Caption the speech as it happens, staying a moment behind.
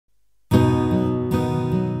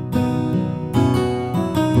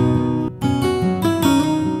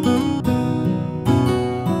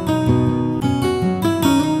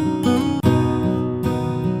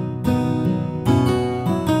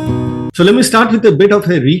So let me start with a bit of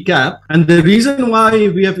a recap. And the reason why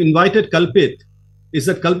we have invited Kalpit is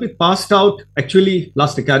that Kalpit passed out actually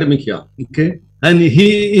last academic year. Okay. And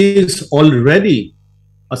he is already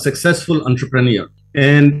a successful entrepreneur.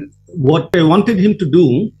 And what I wanted him to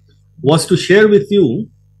do was to share with you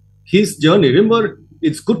his journey. Remember,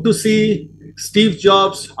 it's good to see Steve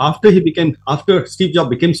Jobs after Steve Jobs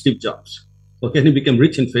became Steve Jobs. Okay, and he became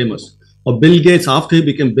rich and famous. Or Bill Gates after he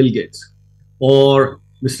became Bill Gates. Or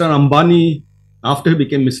Mr. Ambani after he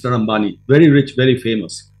became Mr. Ambani. Very rich, very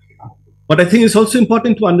famous. But I think it's also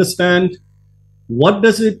important to understand what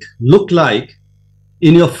does it look like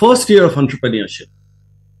in your first year of entrepreneurship,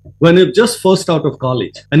 when you're just first out of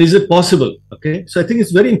college, and is it possible? Okay, so I think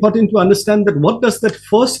it's very important to understand that what does that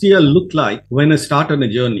first year look like when I start on a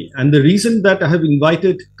journey. And the reason that I have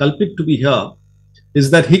invited Kalpit to be here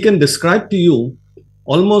is that he can describe to you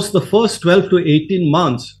almost the first 12 to 18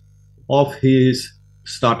 months of his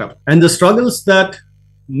startup and the struggles that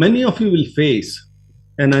many of you will face.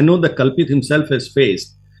 And I know that Kalpit himself has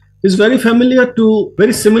faced is very similar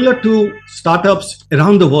to startups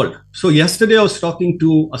around the world. So yesterday I was talking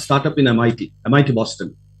to a startup in MIT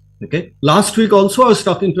Boston. Okay. Last week also I was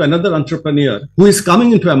talking to another entrepreneur who is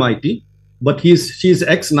coming into MIT, but she's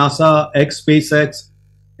ex-NASA, ex-SpaceX,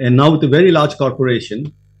 and now with a very large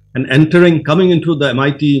corporation and coming into the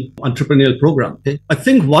MIT entrepreneurial program. Okay. I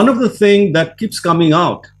think one of the things that keeps coming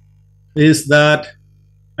out is that,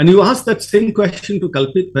 and you ask that same question to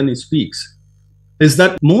Kalpit when he speaks, is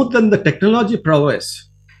that more than the technology prowess,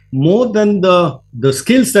 more than the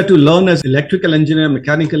skills that you learn as electrical engineer,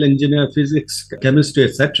 mechanical engineer, physics, chemistry,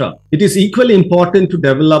 etc., it is equally important to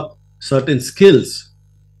develop certain skills,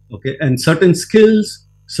 okay, and certain skills,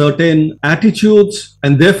 certain attitudes.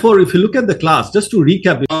 And therefore, if you look at the class, just to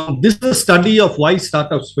recap, this is a study of why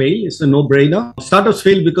startups fail. It's a no-brainer. Startups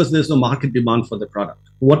fail because there's no market demand for the product.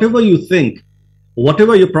 Whatever you think,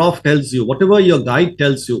 whatever your prof tells you, whatever your guide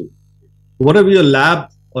tells you, whatever your lab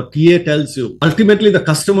or TA tells you, ultimately the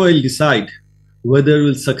customer will decide whether you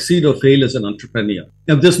will succeed or fail as an entrepreneur.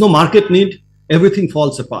 If there's no market need, everything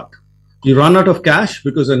falls apart. You run out of cash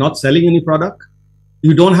because you're not selling any product.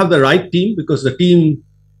 You don't have the right team because the team,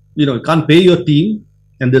 you can't pay your team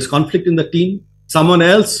and there's conflict in the team. Someone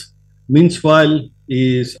else, meanwhile,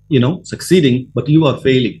 is, succeeding, but you are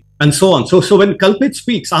failing, and so on. So when Kalpit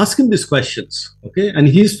speaks, ask him these questions, okay? And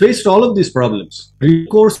he's faced all of these problems. Of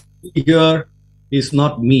course, here is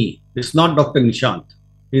not me. It's not Dr. Nishant.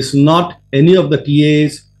 It's not any of the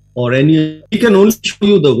TAs or any. He can only show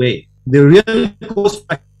you the way. The real course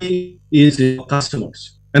is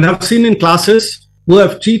customers. And I've seen in classes who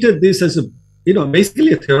have treated this as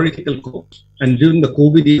basically a theoretical course. And during the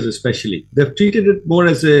COVID years especially, they've treated it more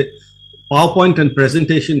as a PowerPoint and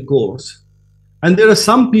presentation course. And there are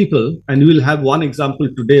some people, and we'll have one example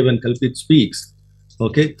today when Kalpit speaks,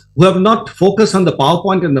 okay, who have not focused on the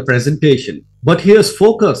PowerPoint and the presentation, but he has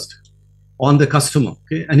focused on the customer,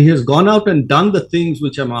 okay, and he has gone out and done the things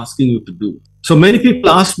which I'm asking you to do. So many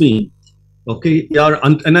people ask me, okay,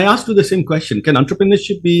 and I asked you the same question,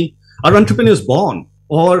 are entrepreneurs born,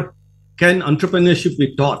 or can entrepreneurship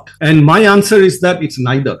be taught? And my answer is that it's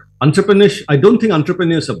neither. I don't think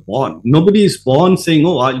entrepreneurs are born. Nobody is born saying,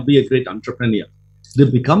 oh, I'll be a great entrepreneur. They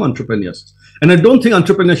become entrepreneurs. And I don't think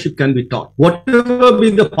entrepreneurship can be taught. Whatever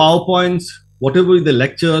be the PowerPoints, whatever be the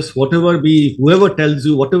lectures, whoever tells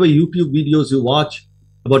you, whatever YouTube videos you watch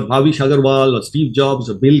about Bhavish Agarwal or Steve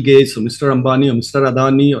Jobs or Bill Gates or Mr. Ambani or Mr.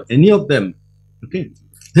 Adani or any of them, okay,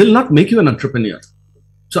 they'll not make you an entrepreneur.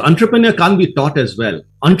 So entrepreneur can't be taught as well.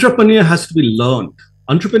 Entrepreneur has to be learned.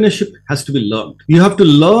 Entrepreneurship has to be learned. You have to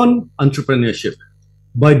learn entrepreneurship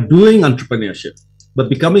by doing entrepreneurship, but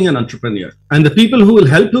becoming an entrepreneur. And the people who will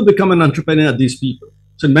help you become an entrepreneur are these people.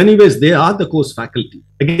 So in many ways, they are the course faculty.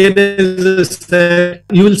 Again, as I said,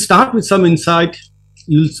 you will start with some insight.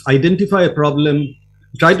 You'll identify a problem,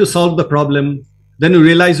 try to solve the problem. Then you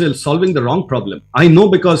realize you're solving the wrong problem. I know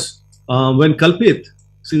because when Kalpit,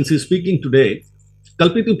 since he's speaking today,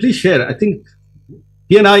 Kalpit, will please share. I think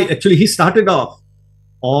he started off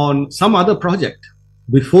on some other project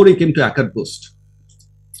before he came to AcadBoost.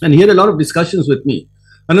 And he had a lot of discussions with me.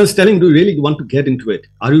 And I was telling him, do you really want to get into it?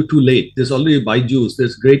 Are you too late? There's already Byju's,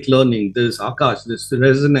 there's Great Learning, there's Akash, there's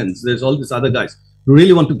Resonance, there's all these other guys. You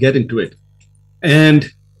really want to get into it? And,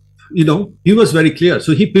 he was very clear.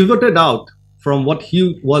 So he pivoted out from what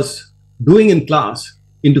he was doing in class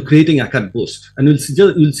into creating AcadBoost. And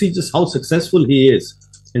you'll see just how successful he is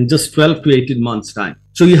in just 12 to 18 months' time.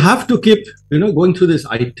 So you have to keep, going through these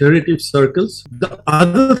iterative circles. The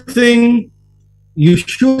other thing you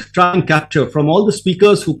should try and capture from all the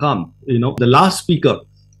speakers who come, the last speaker,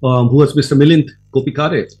 who was Mr. Milind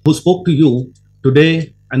Kopikare, who spoke to you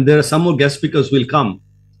today, and there are some more guest speakers who will come.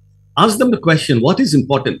 Ask them the question, what is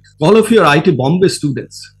important? All of you are IIT Bombay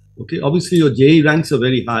students. Okay, obviously your JEE ranks are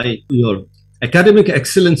very high. Your academic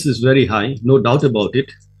excellence is very high, no doubt about it.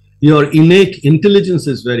 Your innate intelligence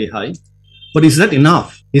is very high. But is that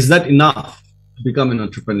enough? Is that enough to become an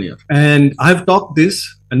entrepreneur? And I've talked this,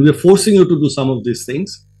 and we're forcing you to do some of these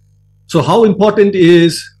things. So how important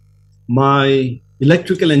is my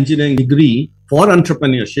electrical engineering degree for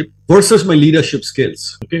entrepreneurship versus my leadership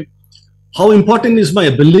skills? Okay. How important is my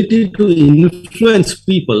ability to influence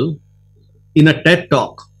people in a TED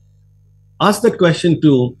Talk? Ask that question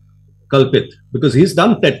to Kalpit, because he's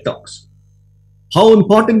done TED Talks. How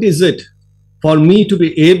important is it for me to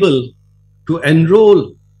be able to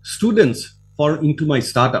enroll students into my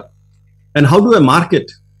startup? And how do I market?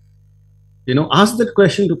 Ask that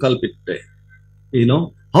question to Kalpit today.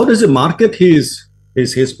 How does he market his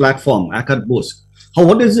platform, Akat Boost?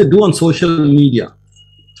 What does he do on social media?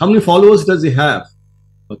 How many followers does he have?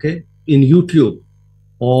 Okay, in YouTube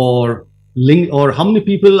or link, or how many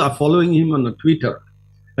people are following him on Twitter,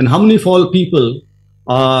 and how many people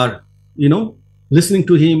are listening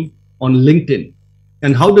to him on LinkedIn,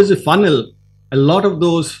 and how does he funnel a lot of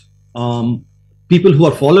those people who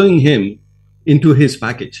are following him into his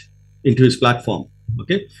package, into his platform?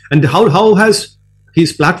 Okay, and how has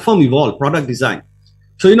his platform evolved? Product design.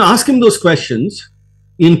 So ask him those questions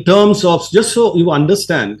in terms of, just so you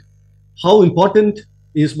understand how important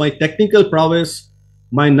is my technical prowess,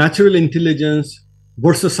 my natural intelligence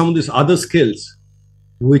versus some of these other skills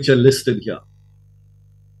which are listed here.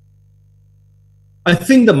 I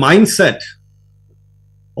think the mindset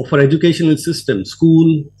of our educational system,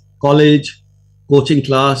 school, college, coaching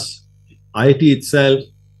class, IIT itself,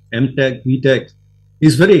 MTech, BTech,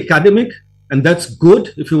 is very academic, and that's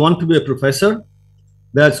good if you want to be a professor.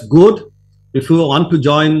 That's good if you want to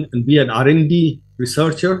join and be an R&D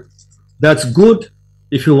researcher. That's good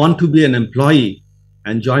if you want to be an employee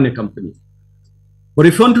and join a company. But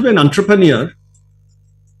if you want to be an entrepreneur,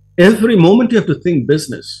 every moment you have to think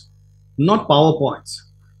business, not PowerPoints,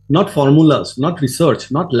 not formulas, not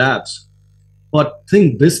research, not labs, but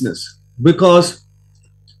think business. Because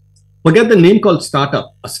forget the name called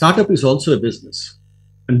startup. A startup is also a business.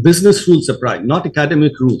 And business rules apply, not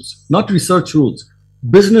academic rules, not research rules.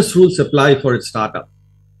 Business rules apply for its startup.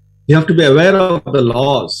 You have to be aware of the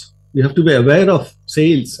laws. You have to be aware of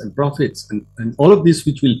sales and profits and all of this,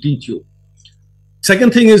 which will teach you.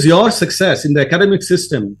 Second thing is, your success in the academic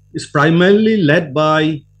system is primarily led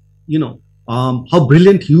by, how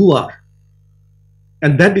brilliant you are.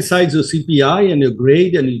 And that decides your CPI and your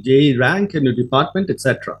grade and your JEE rank and your department,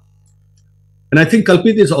 etc. And I think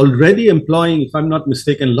Kalpit is already employing, if I'm not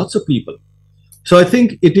mistaken, lots of people. So I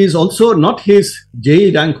think it is also not his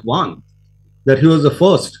JEE rank 1 that he was the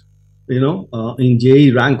first, in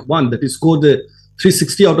JEE rank 1, that he scored the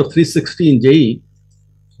 360 out of 360 in JEE.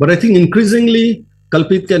 But I think increasingly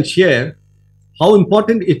Kalpit can share how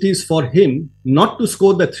important it is for him not to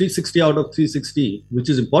score the 360 out of 360, which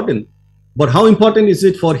is important, but how important is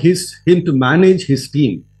it for him to manage his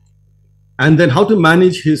team, and then how to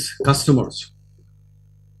manage his customers.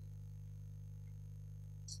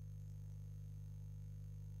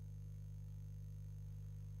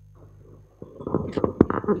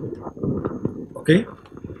 Okay.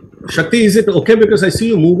 Shakti, is it okay? Because I see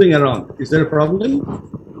you moving around. Is there a problem?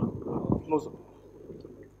 No, sir.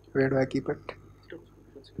 Where do I keep it?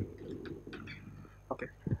 Okay.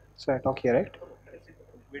 So I talk here, right?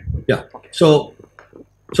 Yeah. Okay. So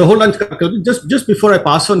hold on, just before I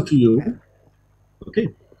pass on to you. Okay.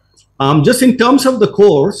 Just in terms of the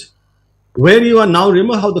course, where you are now,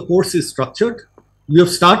 remember how the course is structured? You have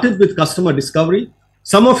started with customer discovery.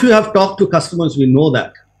 Some of you have talked to customers, we know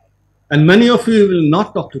that. And many of you will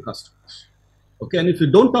not talk to customers. Okay, and if you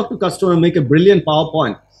don't talk to customers, make a brilliant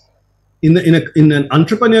PowerPoint, in an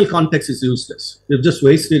entrepreneurial context, is useless. You've just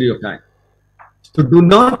wasted your time. So do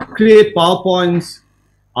not create PowerPoints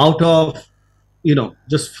out of,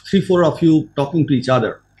 just 3-4 of you talking to each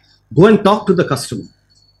other. Go and talk to the customer.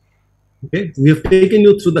 Okay, we have taken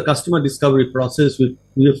you through the customer discovery process.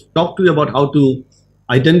 We have talked to you about how to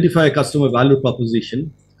identify a customer value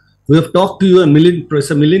proposition. We have talked to you,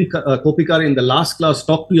 Professor Milind Kopikare in the last class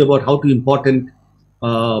talked to you about how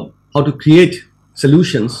to create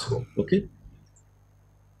solutions. Okay.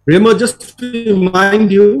 Remember, just to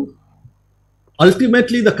remind you,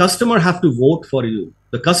 ultimately the customer have to vote for you.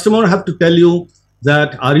 The customer have to tell you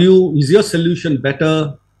that is your solution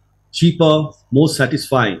better, cheaper, more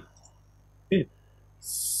satisfying. Okay.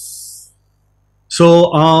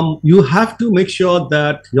 So you have to make sure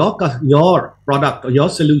that your product or your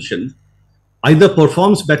solution either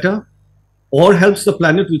performs better or helps the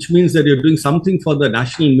planet, which means that you're doing something for the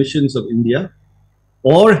national missions of India,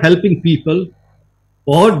 or helping people,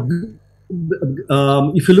 or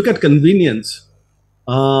if you look at convenience,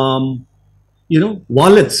 wallets,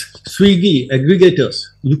 Swiggy, aggregators,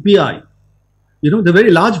 UPI, they're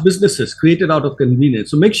very large businesses created out of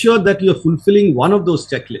convenience. So make sure that you're fulfilling one of those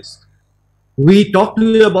checklists. We talked to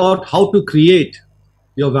you about how to create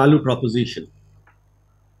your value proposition.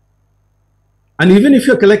 And even if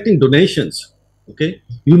you're collecting donations, okay,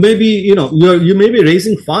 you may be, you may be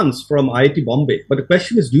raising funds from IIT Bombay, but the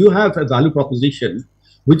question is, do you have a value proposition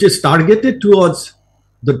which is targeted towards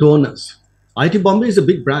the donors? IIT Bombay is a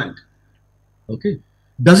big brand, okay?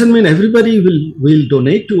 Doesn't mean everybody will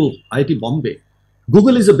donate to IIT Bombay.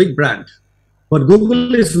 Google is a big brand, but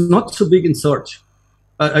Google is not so big in search,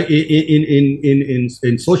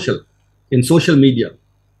 in social media.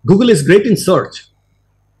 Google is great in search.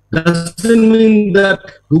 Doesn't mean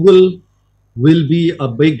that Google will be a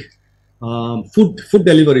big food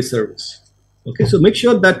delivery service. Okay, so make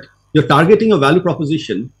sure that you're targeting a value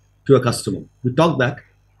proposition to a customer. We talked that.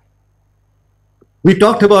 We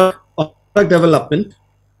talked about product development,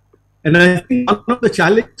 and I think one of the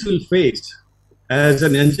challenges we'll face as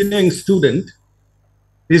an engineering student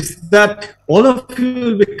is that all of you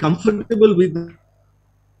will be comfortable with the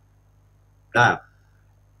lab.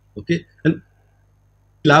 Okay, and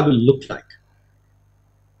lab will look like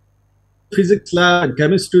physics lab and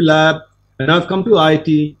chemistry lab, and I've come to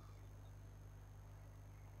IIT,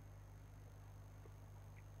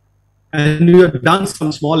 and you have done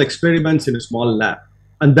some small experiments in a small lab,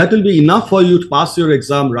 and that will be enough for you to pass your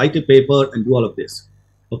exam, write a paper, and do all of this.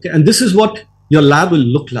 Okay, and this is what your lab will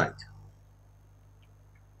look like.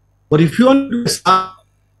 But if you want to start,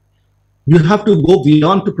 you have to go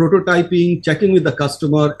beyond to prototyping, checking with the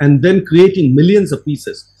customer, and then creating millions of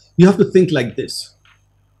pieces. You have to think like this.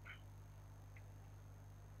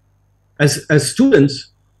 As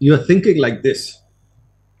students, you are thinking like this.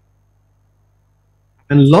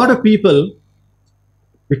 And a lot of people,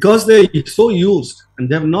 because they're so used and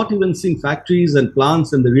they have not even seen factories and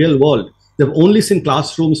plants in the real world, they've only seen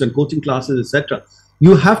classrooms and coaching classes, etc.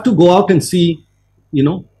 You have to go out and see,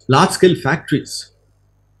 large-scale factories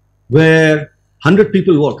where 100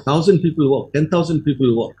 people work, 1,000 people work, 10,000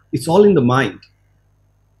 people work. It's all in the mind.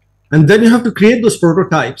 And then you have to create those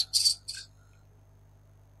prototypes,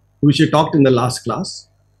 which we talked in the last class.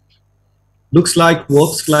 Looks like,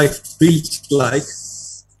 works like, feels like.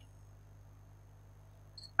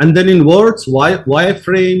 And then in words,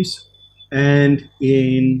 wireframes, and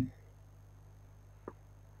in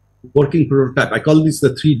working prototype. I call these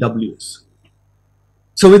the 3 Ws.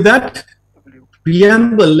 So with that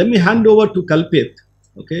preamble, let me hand over to Kalpit.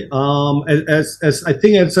 Okay, as I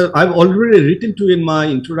think I've already written to in my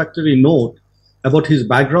introductory note about his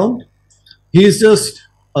background. He is just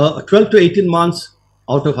 12 to 18 months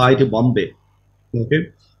out of IIT Bombay.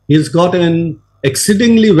 Okay, he's got an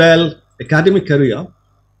exceedingly well academic career.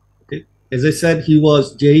 Okay, as I said, he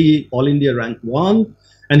was JEE All India Rank 1,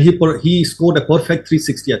 and he scored a perfect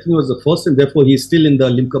 360. I think he was the first, and therefore he's still in the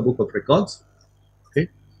Limca Book of Records. Okay,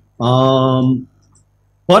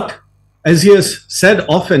 but as he has said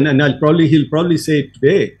often, and he'll probably say it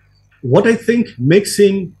today, what I think makes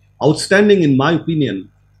him outstanding, in my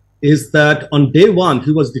opinion, is that on day one,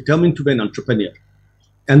 he was determined to be an entrepreneur.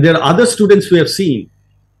 And there are other students we have seen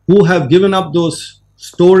who have given up those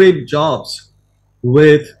storied jobs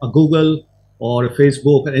with a Google or a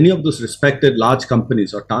Facebook or any of those respected large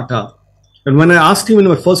companies or Tata. And when I asked him in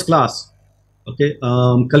my first class, okay,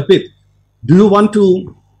 Kalpit, do you want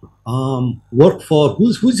to work for,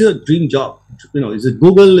 who's your dream job? Is it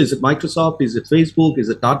Google? Is it Microsoft? Is it Facebook? Is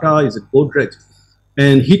it Tata? Is it Godrej?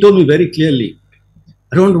 And he told me very clearly,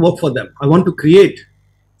 I don't want to work for them. I want to create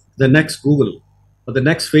the next Google or the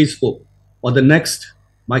next Facebook or the next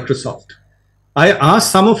Microsoft. I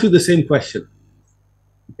asked some of you the same question.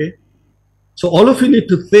 Okay, so all of you need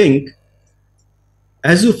to think,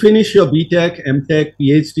 as you finish your BTech, MTech,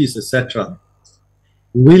 PhDs, etc.,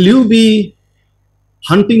 will you be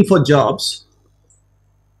hunting for jobs,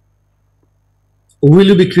 or will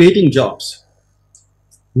you be creating jobs?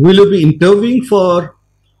 Will you be interviewing for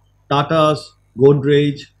Tata's,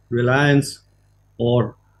 Godrej, Reliance,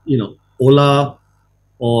 or Ola,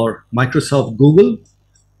 or Microsoft, Google?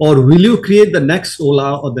 Or will you create the next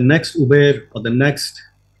Ola, or the next Uber, or the next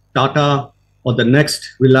Tata, or the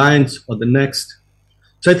next Reliance, or the next?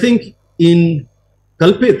 So I think in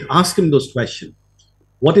Kalpit, ask him those questions.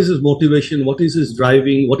 What is his motivation? What is his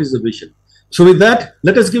driving? What is the vision? So with that,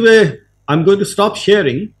 let us I'm going to stop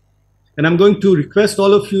sharing, and I'm going to request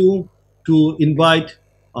all of you to invite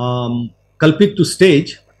Kalpit to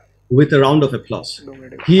stage with a round of applause.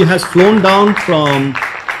 He has flown down from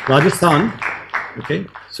Rajasthan. Okay,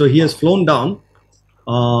 so he has flown down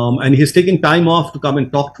and he's taking time off to come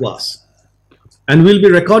and talk to us. And we'll be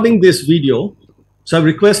recording this video. So I've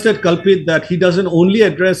requested Kalpit that he doesn't only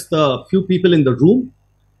address the few people in the room,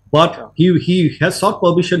 but he has sought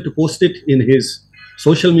permission to post it in his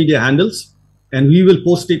social media handles, and we will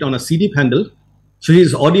post it on a CDEEP handle. So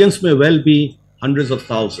his audience may well be hundreds of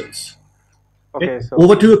thousands. Okay, so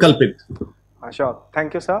over to you, Kalpit. Sure.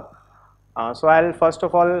 Thank you, sir. So I'll first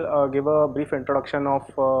of all give a brief introduction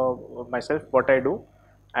of myself, what I do,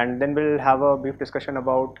 and then we'll have a brief discussion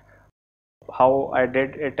about how I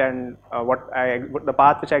did it and the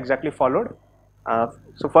path which I exactly followed.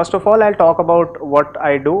 So first of all, I'll talk about what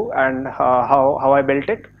I do and how I built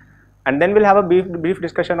it, and then we'll have a brief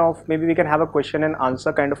discussion of, maybe we can have a question and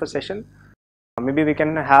answer kind of a session. Maybe we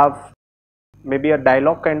can have maybe a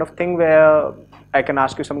dialogue kind of thing where I can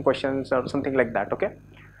ask you some questions or something like that. Okay.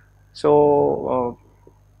 So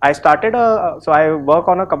I started so I work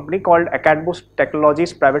on a company called AcadBoost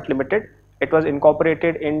Technologies Private Limited. It was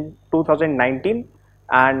incorporated in 2019,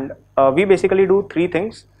 and we basically do three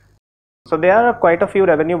things. So there are quite a few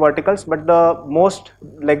revenue verticals, but the most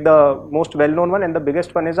well-known one and the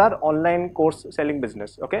biggest one is our online course selling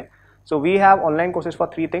business. Okay, so we have online courses for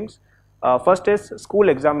three things. First is school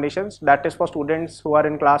examinations, that is for students who are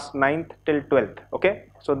in class 9th till 12th. Okay,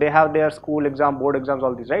 so they have their school exam, board exams,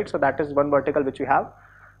 all these, right? So that is one vertical which we have.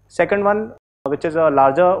 Second one, which is a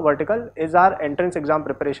larger vertical, is our entrance exam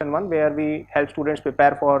preparation one, where we help students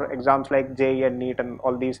prepare for exams like JEE and NEET and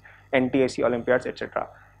all these NTSC Olympiads, etc.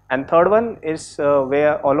 And third one is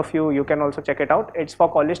where all of you can also check it out. It's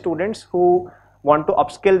for college students who want to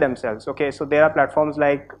upskill themselves. Okay, so there are platforms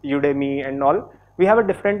like Udemy and all. We have a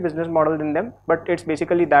different business model in them, but it's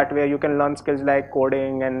basically that, where you can learn skills like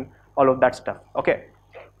coding and all of that stuff. Okay,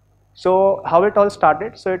 so how it all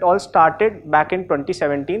started? So it all started back in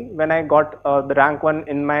 2017 when I got the rank 1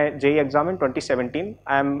 in my JEE exam in 2017.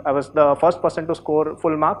 I was the first person to score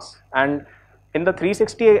full marks, and in the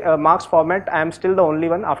 360 marks format, I am still the only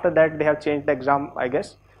one. After that, they have changed the exam, I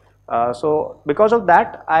guess. So because of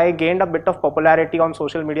that, I gained a bit of popularity on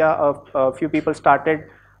social media. A few people started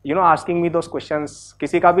asking me those questions.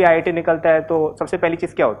 किसी का भी IIT निकलता है तो सबसे पहली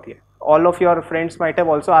चीज़ क्या होती है? All of your friends might have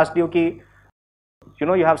also asked you कि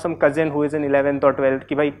you have some cousin who is in 11th or 12th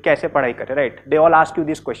कि भाई कैसे पढ़ाई करे, right? They all ask you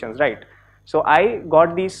these questions, right? So I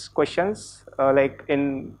got these questions like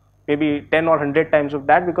in maybe 10 or 100 times of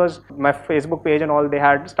that, because my Facebook page and all, they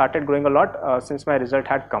had started growing a lot since my result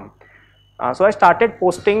had come. So I started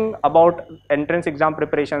posting about entrance exam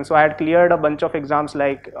preparation. So I had cleared a bunch of exams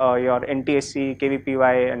like your NTSC,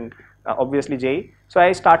 KVPY, and obviously JEE. So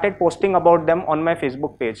I started posting about them on my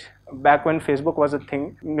Facebook page back when Facebook was a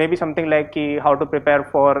thing. Maybe something like how to prepare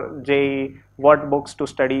for JEE, what books to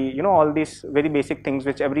study, all these very basic things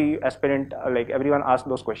which every aspirant, like everyone asked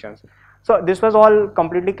those questions. So this was all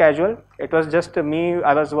completely casual. It was just me.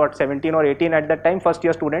 I was 17 or 18 at that time, first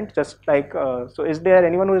year student, just like, so is there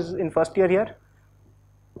anyone who is in first year here?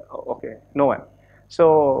 Okay, no one.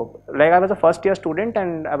 So like I was a first year student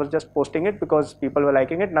and I was just posting it because people were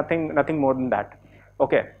liking it, nothing more than that.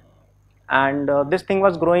 Okay, and this thing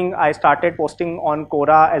was growing. I started posting on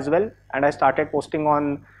Quora as well, and I started posting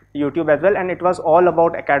on YouTube as well, and it was all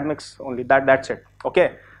about academics only. That's it.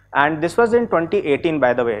 Okay, and this was in 2018,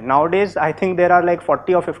 by the way. Nowadays I think there are like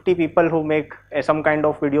 40 or 50 people who make some kind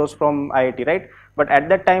of videos from IIT, right? But at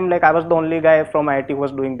that time, like I was the only guy from IIT who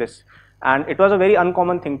was doing this, and it was a very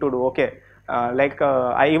uncommon thing to do. Okay,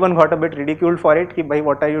 I even got a bit ridiculed for it. Ki, bhai,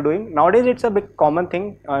 what are you doing? Nowadays it's a big common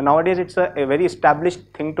thing. Nowadays it's a very established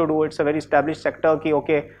thing to do. It's a very established sector. Ki,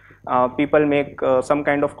 okay, people make some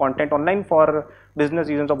kind of content online for business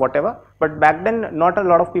reasons or whatever. But back then, not a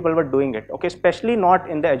lot of people were doing it. Okay, especially not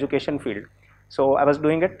in the education field. So I was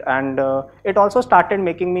doing it, and it also started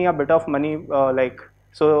making me a bit of money.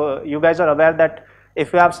 So you guys are aware that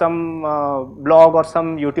if you have some blog or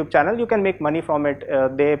some YouTube channel, you can make money from it.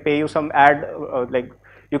 They pay you some ad, like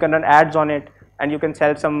you can run ads on it, and you can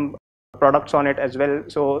sell some products on it as well.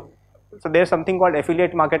 So there's something called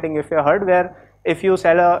affiliate marketing, if you heard, where if you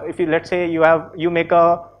sell let's say you make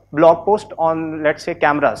a blog post on, let's say,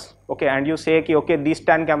 cameras, okay, and you say ki, okay, these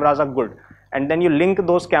 10 cameras are good, and then you link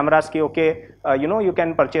those cameras ki, okay, you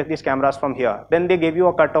can purchase these cameras from here, then they give you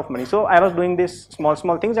a cut of money. So I was doing these small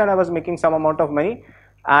things, and I was making some amount of money,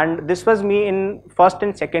 and this was me in first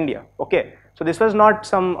and second year. Okay, so this was not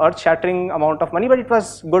some earth-shattering amount of money, but it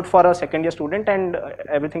was good for a second year student, and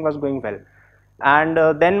everything was going well.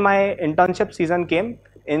 And then my internship season came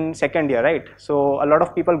in second year, right? So a lot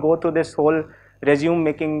of people go through this whole resume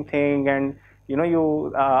making thing, and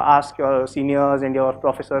you ask your seniors and your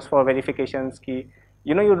professors for verifications key,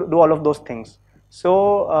 you do all of those things.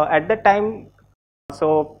 So at that time,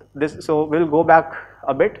 so we'll go back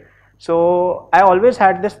a bit. So I always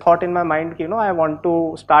had this thought in my mind, I want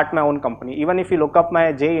to start my own company. Even if you look up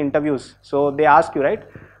my JEE interviews, so they ask you, right,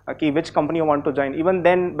 which company you want to join. Even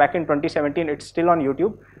then, back in 2017, it's still on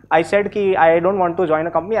YouTube. I said I don't want to join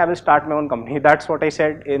a company, I will start my own company. That's what I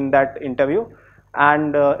said in that interview.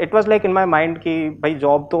 And it was like in my mind by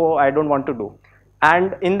job though I don't want to do.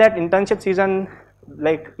 And in that internship season,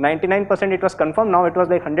 like 99% it was confirmed. Now it was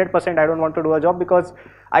like 100% I don't want to do a job, because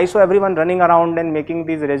I saw everyone running around and making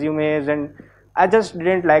these resumes, and I just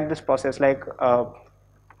didn't like this process. Like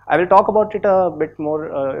I will talk about it a bit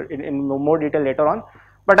more in more detail later on,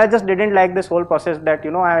 but I just didn't like this whole process that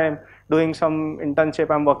I am doing some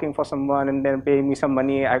internship, I'm working for someone and then paying me some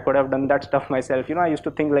money. I could have done that stuff myself. I used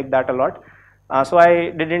to think like that a lot. So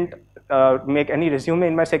I didn't make any resume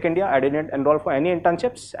in my second year. I didn't enroll for any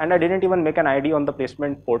internships, and I didn't even make an ID on the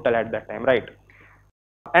placement portal at that time, right?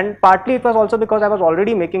 And partly it was also because I was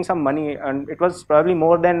already making some money, and it was probably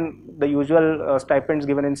more than the usual stipends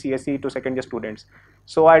given in CSE to second year students.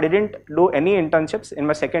 So I didn't do any internships in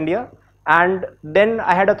my second year. And then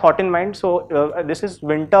I had a thought in mind. So this is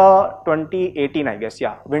winter 2018, I guess.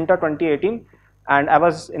 Yeah, winter 2018. And I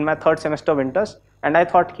was in my third semester winters. And I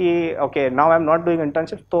thought, okay, now I'm not doing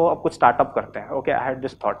internships, so ab kuch startup karte hain. Okay, I had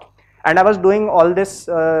this thought. And I was doing all this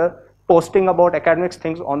posting about academics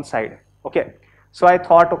things on side. Okay, so I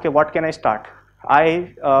thought, okay, what can I start?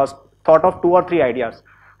 I thought of 2 or 3 ideas.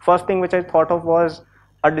 First thing which I thought of was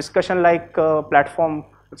a discussion like platform,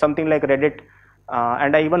 something like Reddit.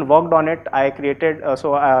 And I even worked on it. I created, I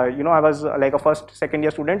was like a first, second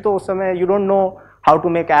year student. So you don't know how to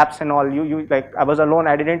make apps and all. Like I was alone.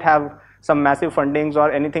 I didn't have some massive fundings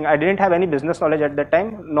or anything. I didn't have any business knowledge at that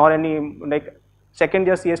time, nor any like second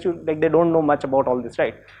year CS student, like they don't know much about all this,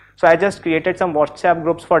 right? So I just created some WhatsApp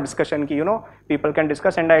groups for discussion, people can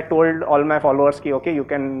discuss, and I told all my followers, okay, you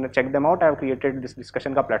can check them out. I have created this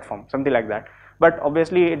discussion ka platform, something like that. But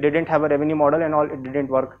obviously it didn't have a revenue model and all, it didn't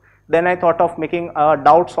work. Then I thought of making a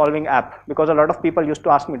doubt solving app, because a lot of people used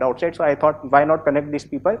to ask me doubts, right? So I thought, why not connect these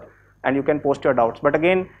people and you can post your doubts. But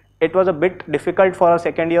again, it was a bit difficult for a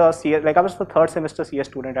second year CS, like I was the third semester CS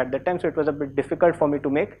student at that time, so it was a bit difficult for me to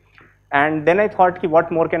make. And then I thought,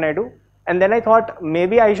 what more can I do? And then I thought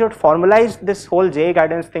maybe I should formalize this whole JEE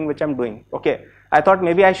guidance thing which I'm doing. Okay, I thought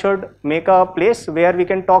maybe I should make a place where we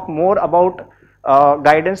can talk more about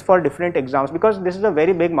guidance for different exams, because this is a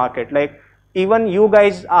very big market. Like even you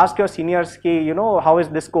guys ask your seniors, how is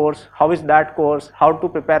this course, how is that course, how to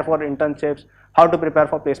prepare for internships, how to prepare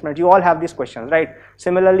for placement. You all have these questions, right?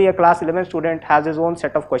 Similarly, a class 11 student has his own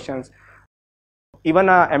set of questions. Even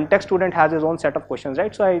a MTech student has his own set of questions,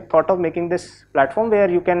 right? So I thought of making this platform where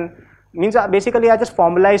you can, basically I just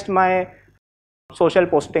formalized my social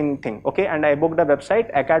posting thing, okay? And I booked a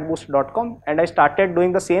website, acadboost.com, and I started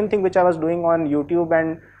doing the same thing which I was doing on YouTube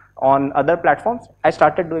and on other platforms. I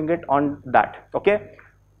started doing it on that, okay?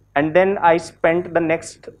 And then I spent the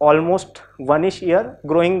next almost 1-ish year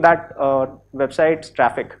growing that website's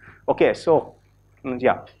traffic, okay? So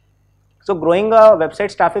yeah, so growing a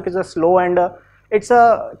website's traffic is a slow and it's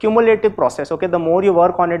a cumulative process, okay? The more you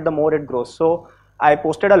work on it, the more it grows. So I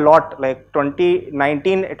posted a lot, like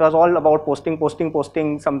 2019, it was all about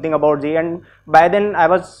posting something about JEE, and by then I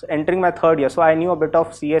was entering my third year, so I knew a bit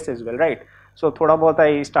of CS as well, right? So thoda bahut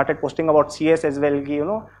I started posting about CS as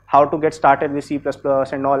well, how to get started with C++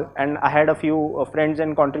 and all, and I had a few friends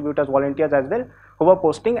and contributors, volunteers as well, who were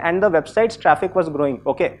posting, and the website's traffic was growing,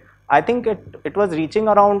 okay? I think it was reaching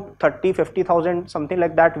around 30-50,000, something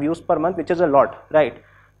like that, views per month, which is a lot, right?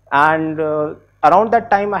 And around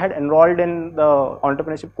that time I had enrolled in the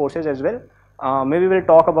entrepreneurship courses as well. Maybe we'll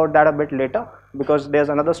talk about that a bit later, because there's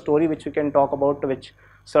another story which we can talk about, which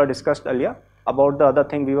sir discussed earlier, about the other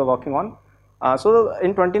thing we were working on. So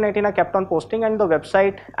in 2019 I kept on posting, and the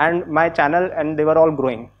website and my channel, and they were all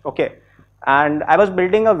growing, okay? And I was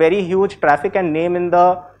building a very huge traffic and name in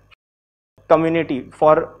the community,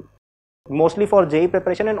 for mostly for JEE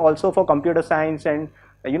preparation and also for computer science and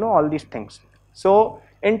all these things. So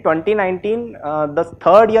in 2019, the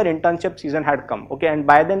third year internship season had come, okay, and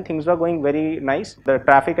by then things were going very nice. The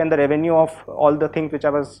traffic and the revenue of all the things which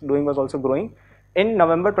I was doing was also growing. In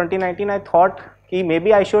November 2019, I thought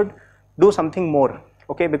maybe I should do something more,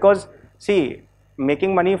 okay, because see,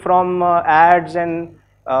 making money from ads and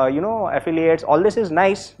affiliates, all this is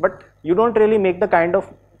nice, but you don't really make the kind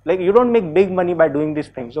of, like, you don't make big money by doing these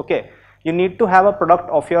things, okay? You need to have a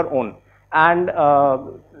product of your own. And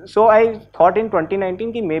so I thought in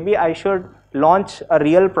 2019 maybe I should launch a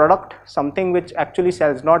real product, something which actually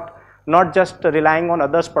sells, not just relying on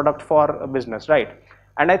others' product for a business, right?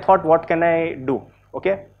 And I thought, what can I do?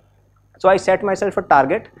 Okay, so I set myself a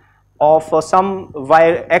target of some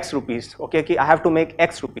X rupees. Okay, I have to make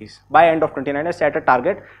X rupees by end of 29. I set a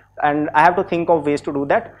target, and I have to think of ways to do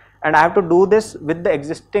that, and I have to do this with the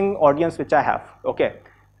existing audience which I have. Okay,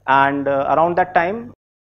 and around that time,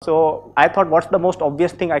 so I thought, what's the most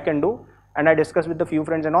obvious thing I can do? And I discussed with a few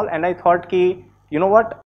friends and all, and I thought, ki, you know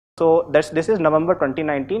what? So this is November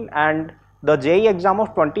 2019, and the JEE exam of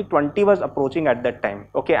 2020 was approaching at that time.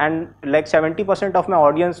 Okay, and like 70% of my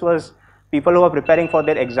audience was people who are preparing for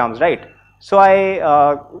their exams, right? So I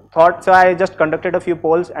I just conducted a few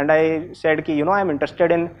polls, and I said, ki, I'm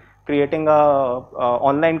interested in creating a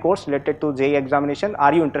online course related to JEE examination.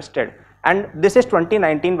 Are you interested? And this is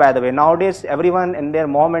 2019, by the way. Nowadays, everyone and their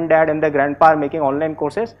mom and dad and their grandpa are making online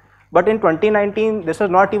courses. But in 2019, this was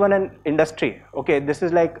not even an industry. Okay, this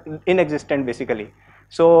is like inexistent basically.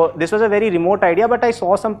 So this was a very remote idea, but I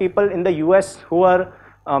saw some people in the US who are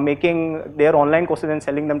making their online courses and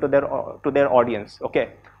selling them to their audience.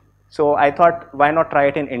 Okay, so I thought, why not try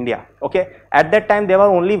it in India? Okay, at that time there were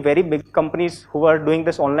only very big companies who were doing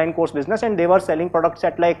this online course business, and they were selling products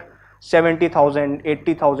at like 70,000,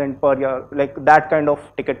 80,000 per year, like that kind of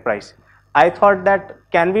ticket price. I thought that,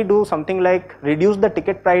 can we do something like reduce the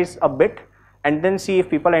ticket price a bit and then see if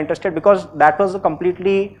people are interested, because that was a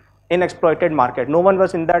completely inexploited market. No one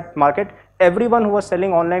was in that market. Everyone who was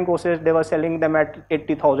selling online courses, they were selling them at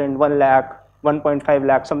 80,000, 1 lakh, 1.5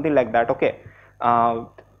 lakh, something like that. Okay.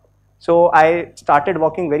 So I started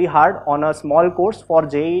working very hard on a small course for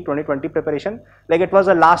JEE 2020 preparation. Like it was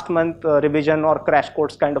a last month revision or crash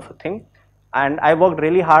course kind of a thing. And I worked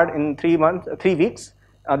really hard in 3 weeks.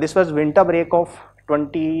 This was winter break of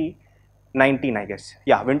 2019, I guess.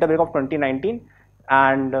 Yeah, winter break of 2019.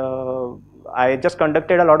 And I just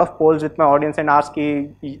conducted a lot of polls with my audience and asked,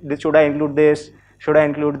 should I include this? Should I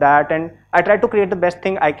include that? And I tried to create the best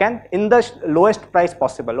thing I can in the lowest price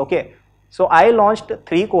possible. Okay. So I launched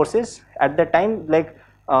 3 courses at the time. Like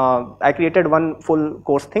I created one full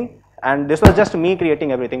course thing, and this was just me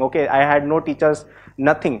creating everything. Okay, I had no teachers,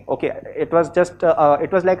 nothing. Okay, it was just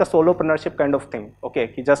it was like a solopreneurship kind of thing.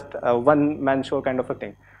 Okay, just a one-man show kind of a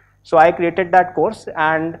thing. So I created that course,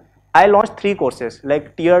 and I launched 3 courses,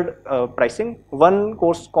 like tiered pricing. One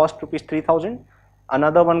course cost rupees 3,000,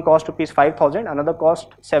 another one cost rupees 5,000, another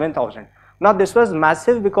cost 7,000. Now this was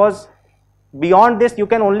massive, because beyond this you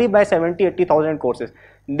can only buy 70,000-80,000 courses.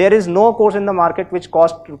 There is no course in the market which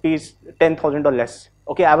cost rupees 10,000 or less.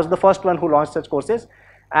 Okay, I was the first one who launched such courses,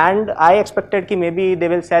 and I expected that maybe they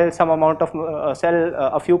will sell some amount of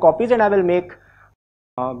a few copies, and I will make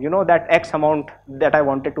that X amount that I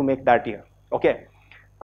wanted to make that year. Okay,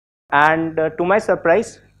 and to my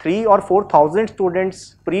surprise, 3,000 or 4,000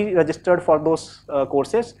 students pre-registered for those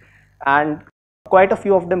courses, and quite a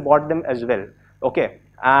few of them bought them as well. Okay,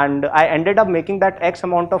 and I ended up making that X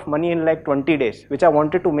amount of money in like 20 days, which I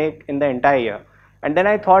wanted to make in the entire year. And then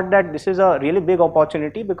I thought that this is a really big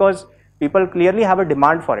opportunity, because people clearly have a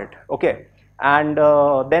demand for it. Okay, and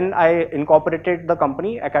then I incorporated the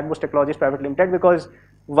company Acadboost Technologies Private Limited, because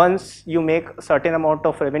once you make a certain amount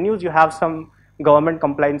of revenues, you have some government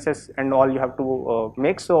compliances and all you have to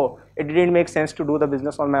make. So it didn't make sense to do the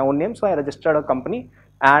business on my own name. So I registered a company,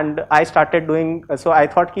 and I started doing, so I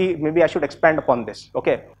thought maybe I should expand upon this.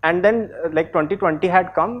 Okay, and then like 2020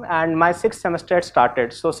 had come, and my 6th semester had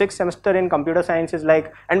started. So 6th semester in computer science is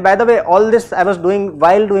like, and by the way, all this I was doing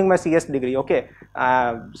while doing my CS degree. Okay,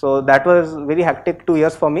 so that was very hectic 2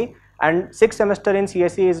 years for me. And 6th semester in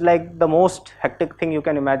CSE is like the most hectic thing you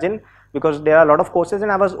can imagine, because there are a lot of courses,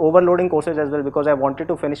 and I was overloading courses as well, because I wanted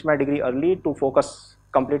to finish my degree early to focus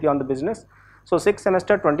completely on the business. So 6th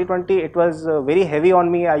semester 2020, it was very heavy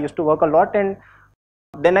on me. I used to work a lot, and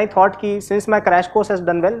then I thought, since my crash course has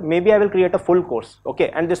done well, maybe I will create a full course. Okay,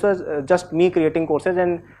 and this was just me creating courses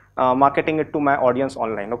and marketing it to my audience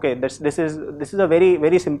online. Okay, this is a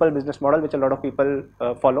very simple business model which a lot of people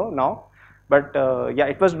follow now, but yeah,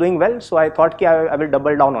 it was doing well. So I thought I will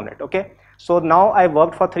double down on it. Okay, so now I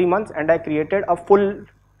worked for 3 months, and I created a full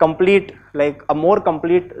complete, like a more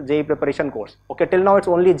complete JEE preparation course. Okay, till now it's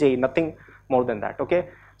only JEE, nothing more than that. Okay,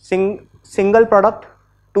 single product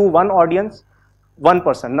to one audience, one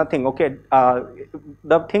person, nothing. Okay,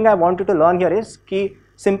 the thing I want you to learn here is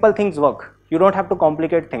simple things work. You don't have to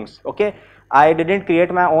complicate things. Okay, I didn't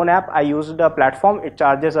create my own app. I used a platform. It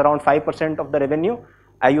charges around 5% of the revenue.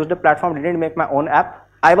 I used a platform, didn't make my own app.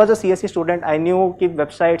 I was a CSE student. I knew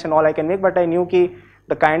websites and all I can make, but I knew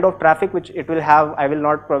the kind of traffic which it will have, I will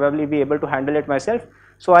not probably be able to handle it myself.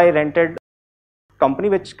 So I rented company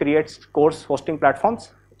which creates course hosting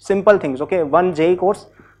platforms. Simple things, okay, one JEE course,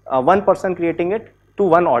 one person creating it to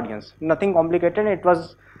one audience, nothing complicated. It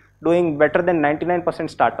was doing better than 99%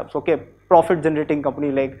 startups, okay, profit generating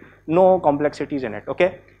company, like no complexities in it, okay.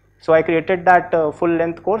 So I created that full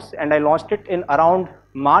length course and I launched it in around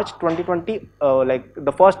March 2020, like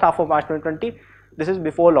the first half of March 2020. This is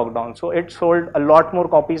before lockdown, so it sold a lot more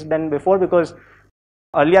copies than before, because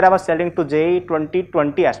earlier I was selling to JEE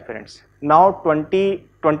 2020 aspirants. Now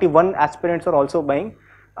 2021 aspirants are also buying,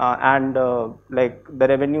 and like the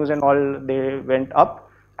revenues and all, they went up.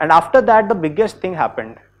 And after that, the biggest thing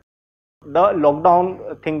happened. The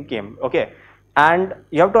lockdown thing came, okay. And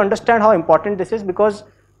you have to understand how important this is, because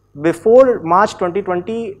before March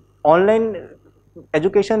 2020, online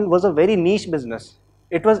education was a very niche business.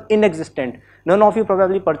 It was inexistent. None of you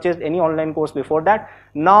probably purchased any online course before that.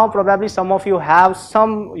 Now probably some of you have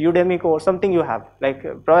some Udemy course, something you have, like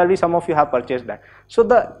probably some of you have purchased that. So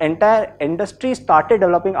the entire industry started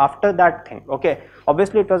developing after that thing, okay.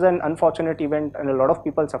 Obviously it was an unfortunate event and a lot of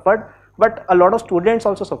people suffered, but a lot of students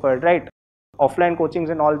also suffered, right? Offline coachings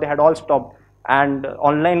and all, they had all stopped, and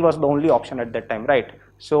online was the only option at that time, right?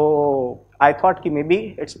 So I thought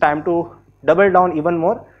maybe it's time to double down even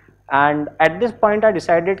more. And at this point I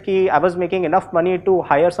decided that I was making enough money to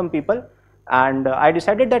hire some people, and I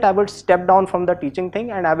decided that I would step down from the teaching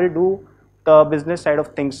thing and I will do the business side of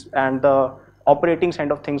things and the operating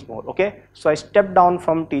side of things more, okay. So I stepped down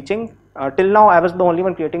from teaching. Till now I was the only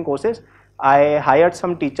one creating courses. I hired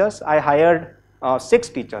some teachers. I hired 6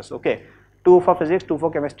 teachers, okay, 2 for physics, 2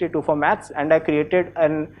 for chemistry, 2 for maths, and I created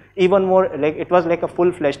an even more, like it was like a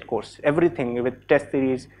full-fledged course, everything with test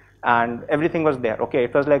series and everything was there, okay.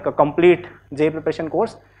 It was like a complete JEE preparation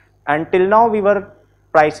course, and till now we were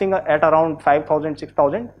pricing at around 5,000,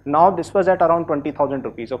 6,000. Now this was at around 20,000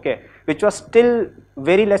 rupees, okay, which was still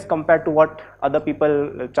very less compared to what other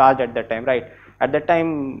people charge at that time, right? At that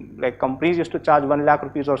time, like companies used to charge 1 lakh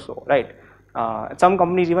rupees or so, right? Some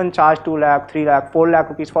companies even charge 2 lakh, 3 lakh, 4 lakh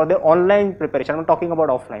rupees for their online preparation. I'm talking about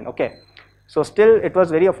offline, okay. So still it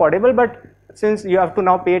was very affordable, but since you have to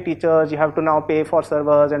now pay teachers, you have to now pay for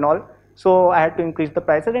servers and all, so I had to increase the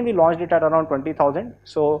prices, and we launched it at around 20,000.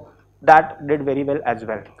 So that did very well as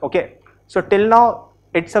well, okay. So till now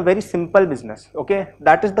it's a very simple business, okay.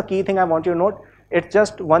 That is the key thing I want you to note. It's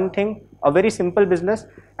just one thing, a very simple business,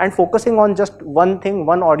 and focusing on just one thing,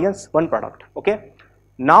 one audience, one product, okay.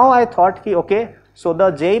 Now I thought, okay, so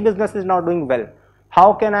the JEE business is now doing well.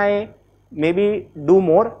 How can I maybe do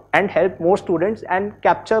more and help more students and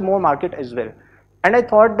capture more market as well? And I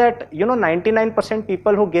thought that, 99%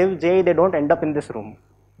 people who give JEE, they don't end up in this room.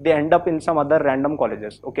 They end up in some other random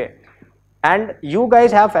colleges, okay. And you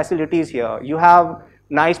guys have facilities here. You have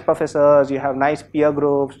nice professors, you have nice peer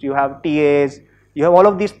groups, you have TAs, you have all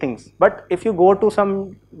of these things. But if you go to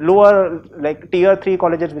some lower, like tier 3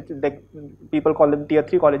 colleges, which like people call them tier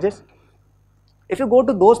 3 colleges, if you go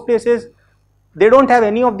to those places, they don't have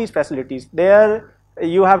any of these facilities. There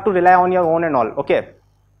you have to rely on your own and all, okay.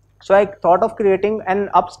 So I thought of creating an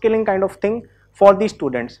upskilling kind of thing for these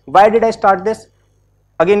students. Why did I start this?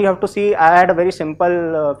 Again, you have to see, I had a very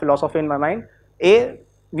simple philosophy in my mind.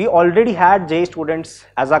 We already had JEE students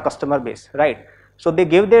as our customer base, right? So they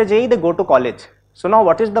give their JEE, they go to college. So now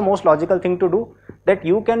what is the most logical thing to do? That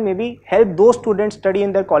you can maybe help those students study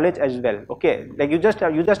in their college as well, okay. Like you just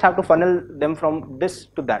have to funnel them from this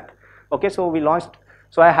to that, okay. So we launched,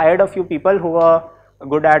 so I hired a few people who were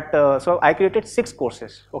good at, so I created 6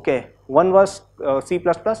 courses, okay. One was C++,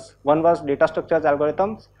 one was data structures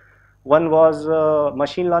algorithms, one was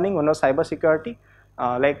machine learning, one was cyber security.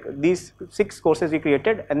 Like these 6 courses we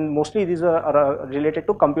created, and mostly these are related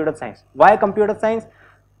to computer science. Why computer science?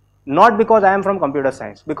 Not because I am from computer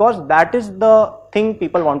science, because that is the thing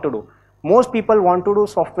people want to do. Most people want to do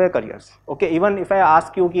software careers, okay. Even if I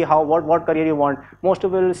ask you what career you want, most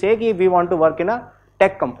people will say we want to work in a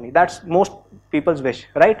tech company. That's most people's wish,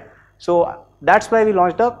 right? So that's why we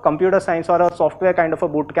launched a computer science or a software kind of a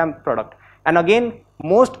bootcamp product. And again,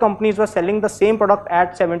 most companies were selling the same product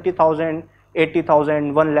at 70,000,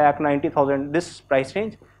 80,000, 1 lakh, 90,000, this price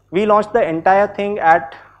range. We launched the entire thing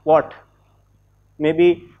at what?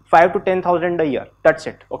 Maybe 5 to 10,000 a year. That's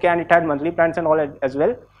it, okay. And it had monthly plans and all as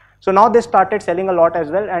well. So now they started selling a lot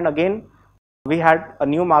as well. And again, we had a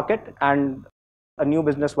new market and a new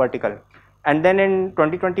business vertical. And then in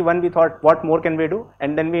 2021, we thought, what more can we do?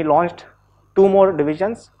 And then we launched 2 more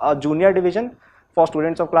divisions, a junior division for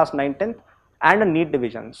students of class 9, 10th, and a NEET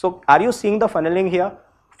division. So are you seeing the funneling here?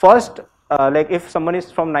 First, like if someone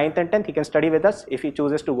is from 9th and 10th, he can study with us. If he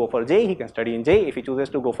chooses to go for JEE, he can study in JEE. If he chooses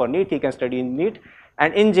to go for NEET, he can study in NEET.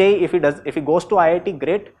 And in JEE, if he goes to IIT,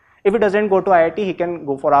 great. If he doesn't go to IIT, he can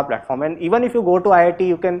go for our platform. And even if you go to IIT,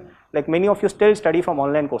 you can, like many of you still study from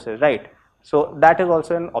online courses, right? So that is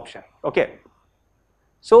also an option. Okay.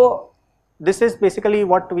 So this is basically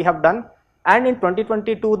what we have done. And in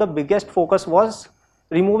 2022, the biggest focus was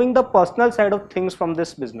removing the personal side of things from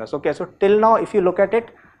this business. Okay. So till now, if you look at it,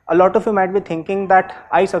 a lot of you might be thinking that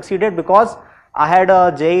I succeeded because I had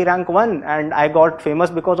a JEE rank 1 and I got famous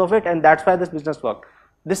because of it, and that's why this business worked.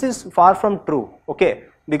 This is far from true, okay,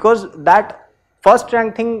 because that first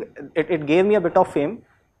rank thing, it gave me a bit of fame,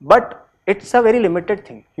 but it's a very limited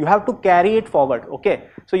thing. You have to carry it forward, okay.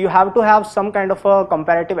 So you have to have some kind of a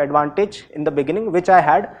comparative advantage in the beginning, which I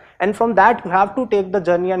had, and from that you have to take the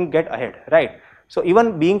journey and get ahead, right? So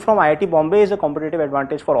even being from IIT Bombay is a competitive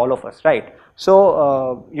advantage for all of us, right?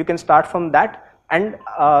 So you can start from that. And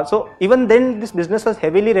so even then this business was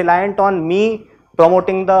heavily reliant on me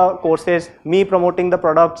promoting the courses, me promoting the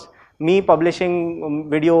products, me publishing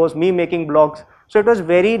videos, me making blogs. So it was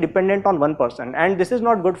very dependent on one person, and this is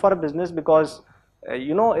not good for a business because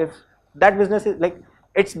you know, if that business is like,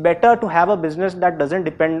 it's better to have a business that doesn't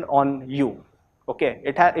depend on you, okay.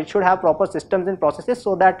 It should have proper systems and processes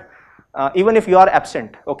so that even if you are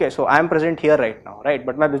absent, okay, so I am present here right now, right,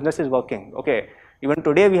 but my business is working, okay. Even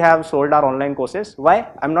today we have sold our online courses. Why?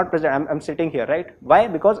 I'm not present, I'm sitting here, right? Why?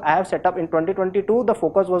 Because I have set up in 2022, the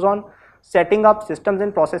focus was on setting up systems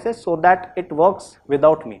and processes so that it works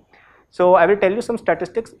without me. So I will tell you some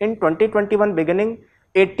statistics. In 2021 beginning,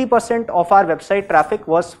 80% of our website traffic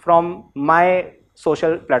was from my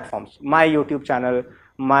social platforms, my YouTube channel,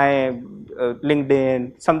 my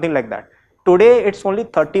LinkedIn, something like that. Today it's only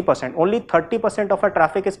 30%. Only 30% of our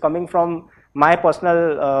traffic is coming from my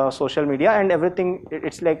personal social media, and everything,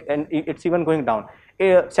 it's like, and it's even going down.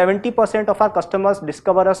 70% of our customers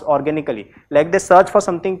discover us organically, like they search for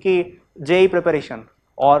something ki JEE preparation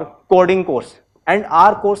or coding course, and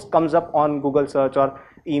our course comes up on Google search or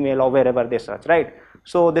email or wherever they search, right?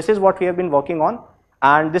 So this is what we have been working on,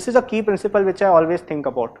 and this is a key principle which I always think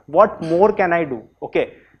about. What more can I do?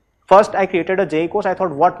 Okay. First, I created a JEE course. I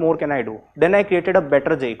thought, what more can I do? Then I created a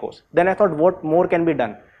better JEE course. Then I thought, what more can be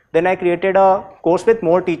done? Then I created a course with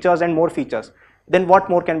more teachers and more features. Then what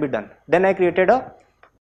more can be done? Then I created a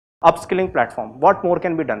upskilling platform. What more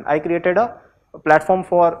can be done? I created a platform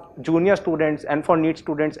for junior students and for NEET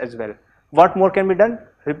students as well. What more can be done?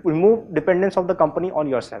 Remove dependence of the company on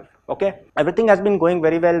yourself. Okay. Everything has been going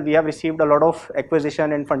very well. We have received a lot of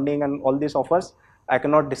acquisition and funding and all these offers. I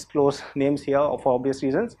cannot disclose names here for obvious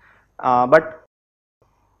reasons.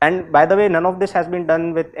 And by the way, none of this has been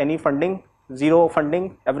done with any funding, zero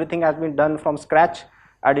funding. Everything has been done from scratch.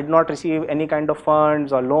 I did not receive any kind of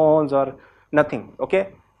funds or loans or nothing,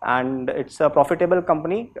 okay. And it's a profitable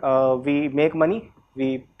company. We make money,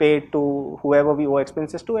 we pay to whoever we owe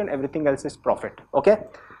expenses to, and everything else is profit, okay.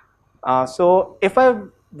 So if I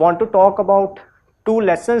want to talk about two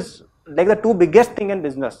lessons, like the two biggest thing in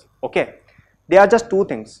business, okay, they are just two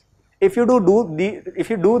things. If you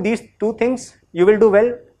do these two things, you will do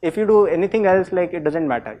well. If you do anything else, like, it doesn't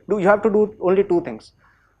matter. You have to do only two things.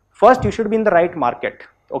 First, you should be in the right market.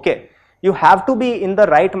 Okay, you have to be in the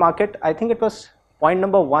right market. I think it was point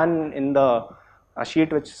number 1 in the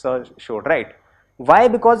sheet which Sir showed, right? Why?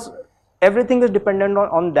 Because everything is dependent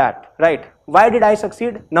on that, right? Why did I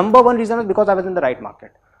succeed? Number 1 reason is because I was in the right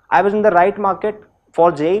market. I was in the right market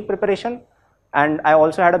for JEE preparation, and I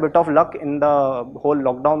also had a bit of luck in the whole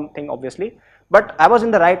lockdown thing, obviously, but I was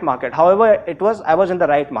in the right market. However, I was in the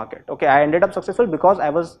right market, okay. I ended up successful because I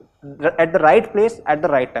was at the right place at the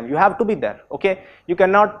right time. You have to be there, okay. You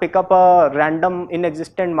cannot pick up a random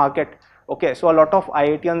inexistent market, okay. So a lot of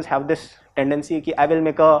IITians have this tendency ki I will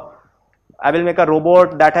make a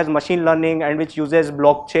robot that has machine learning and which uses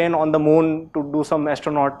blockchain on the moon to do some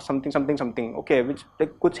astronaut something, okay, which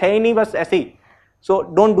like kuch hai nahi, bas aise hi. So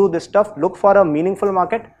don't do this stuff. Look for a meaningful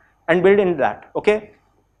market and build in that, okay.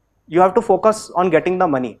 You have to focus on getting the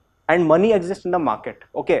money, and money exists in the market,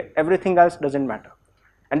 okay. Everything else doesn't matter.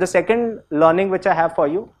 And the second learning which I have for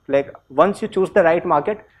you, like, once you choose the right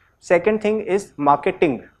market, second thing is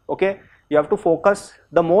marketing, okay. You have to focus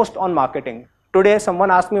the most on marketing. Today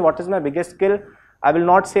someone asked me what is my biggest skill. I will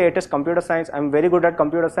not say it is computer science. I'm very good at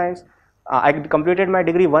computer science. I completed my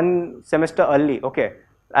degree 1 semester early, okay.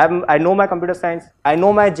 I know my computer science, I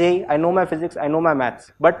know my JEE, I know my physics, I know my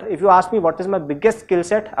maths. But if you ask me what is my biggest skill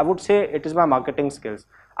set, I would say it is my marketing skills.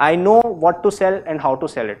 I know what to sell and how to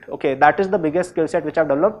sell it, okay. That is the biggest skill set which I've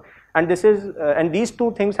developed, and this is and these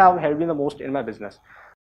two things have helped me the most in my business.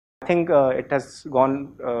 I think it has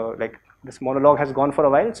gone like this monologue has gone for a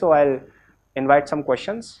while, so I'll invite some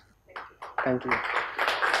questions. Thank you.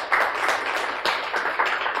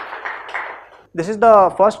 this is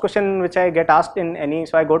the first question which I get asked in any,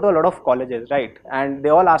 so I go to a lot of colleges, right? And they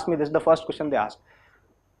all ask me, this is the first question they ask.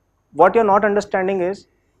 What you're not understanding is,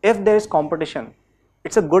 if there is competition,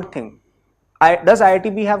 it's a good thing. Does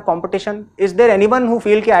IITB have competition? Is there anyone who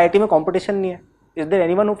feels that IIT में competition नहीं है? Is there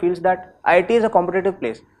anyone who feels that IIT is a competitive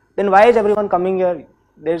place? Then why is everyone coming here?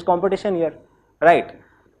 There is competition here, right?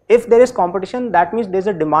 If there is competition, that means there is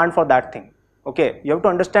a demand for that thing. Okay, you have to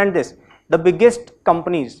understand this. The biggest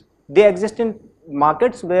companies, they exist in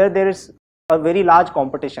markets where there is a very large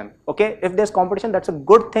competition. Okay, if there's competition, that's a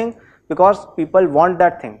good thing because people want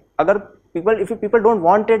that thing. If people don't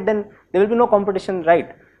want it, then there will be no competition,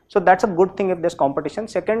 right? So that's a good thing if there's competition.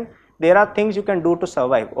 Second, there are things you can do to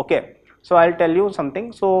survive. Okay, so I'll tell you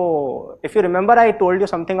something. So if you remember, I told you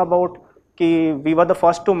something about we were the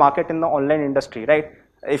first to market in the online industry, right?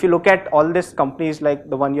 If you look at all these companies like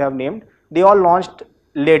the one you have named, they all launched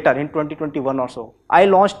later in 2021 or so. I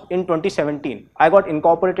launched in 2017. I got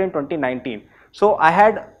incorporated in 2019. So I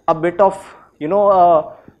had a bit of,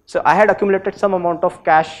 so I had accumulated some amount of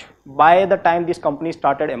cash by the time these companies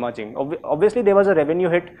started emerging. Obviously, there was a revenue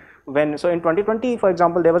hit so in 2020, for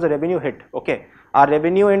example, there was a revenue hit. Okay, our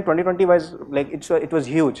revenue in 2020 was like, it was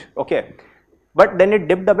huge. Okay, but then it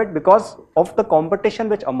dipped a bit because of the competition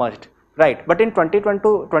which emerged. Right, but in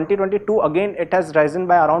 2022 again it has risen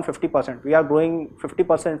by around 50%. We are growing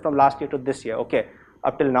 50% from last year to this year, okay,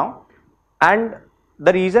 up till now. And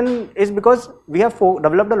the reason is because we have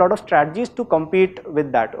developed a lot of strategies to compete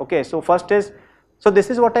with that. Okay, so first is, so this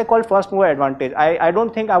is what I call first mover advantage. I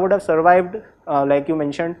don't think I would have survived, like you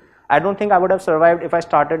mentioned, I don't think I would have survived if I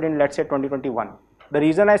started in, let's say, 2021. The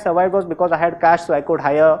reason I survived was because I had cash, so I could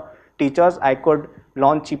hire teachers, I could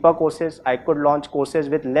launch cheaper courses, I could launch courses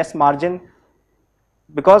with less margin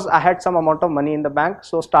because I had some amount of money in the bank.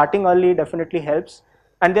 So starting early definitely helps,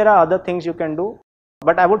 and there are other things you can do,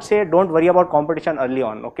 but I would say don't worry about competition early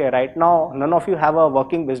on. Okay, right now none of you have a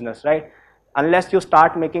working business, right? Unless you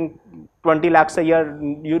start making 20 lakhs a year,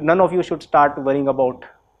 none of you should start worrying about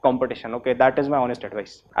competition. Okay, that is my honest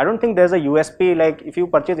advice. I don't think there's a USP, like if you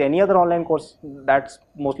purchase any other online course, that's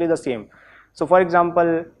mostly the same. So for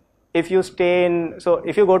example, if you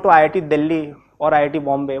if you go to IIT Delhi or IIT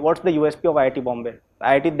Bombay, what's the USP of IIT Bombay?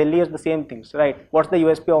 IIT Delhi is the same things, right? What's the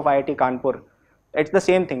USP of IIT Kanpur? It's the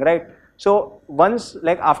same thing, right? So once,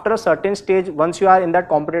 like after a certain stage, once you are in that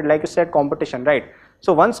competitive, like you said, competition, right?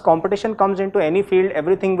 So once competition comes into any field,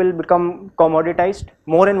 everything will become commoditized,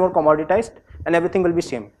 more and more commoditized, and everything will be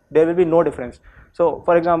same. There will be no difference. So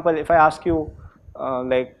for example, if I ask you,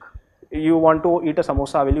 like you want to eat a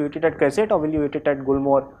samosa, will you eat it at Crescent or will you eat it at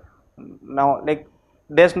Gulmore? Now, like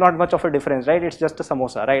there's not much of a difference, right? It's just a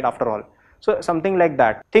samosa, right? After all, so something like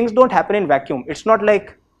that. Things don't happen in vacuum. It's not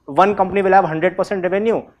like one company will have 100%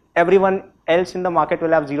 revenue, everyone else in the market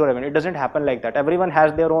will have zero revenue. It doesn't happen like that. Everyone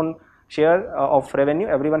has their own share of revenue.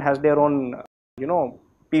 Everyone has their own,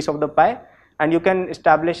 piece of the pie, and you can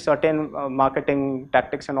establish certain marketing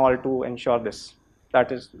tactics and all to ensure this. That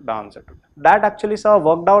is the answer to that. That actually, sir,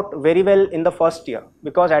 worked out very well in the first year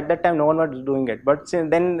because at that time no one was doing it. But since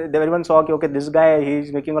then everyone saw, okay, this guy,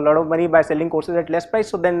 he's making a lot of money by selling courses at less price.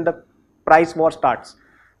 So then the price war starts.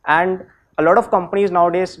 And a lot of companies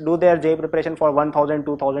nowadays do their JEE preparation for 1,000,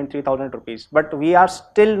 2,000, 3,000 rupees. But we are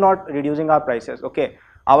still not reducing our prices. Okay,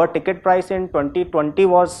 our ticket price in 2020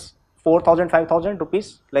 was 4,000, 5,000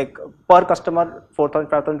 rupees, like per customer 4,000,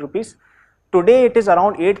 5,000 rupees. Today it is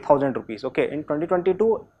around 8,000 rupees. Okay, in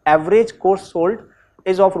 2022 average course sold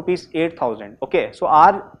is of rupees 8,000. Okay, so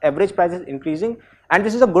our average price is increasing, and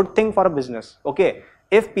this is a good thing for a business. Okay,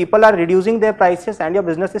 if people are reducing their prices and your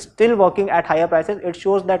business is still working at higher prices, it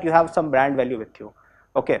shows that you have some brand value with you.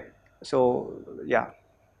 Okay, so yeah,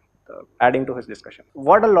 adding to his discussion,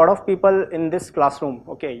 what a lot of people in this classroom,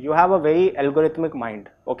 okay, you have a very algorithmic mind,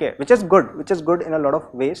 okay, which is good in a lot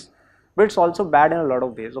of ways, but it's also bad in a lot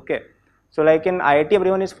of ways. Okay, so like in IIT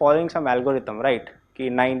everyone is following some algorithm, right? कि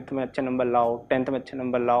 9th में अच्छे number लाओ, 10th में अच्छे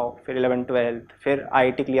number लाओ, फिर 11th 12th, फिर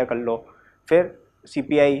IIT clear कर लो, फिर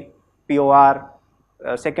CPI, POR,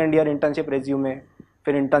 second year internship resume,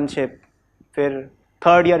 फिर इंटर्नशिप, फिर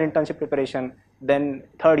third year internship preparation, then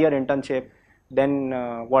third year internship, then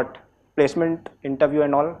what, placement interview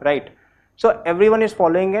and all, right? So everyone is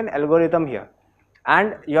following an algorithm here,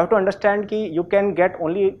 and you have to understand ki you can get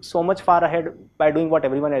only so much far ahead by doing what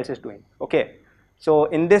everyone else is doing. Okay, so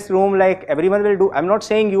in this room, like everyone will do, I'm not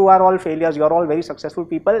saying you are all failures, you are all very successful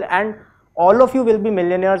people, and all of you will be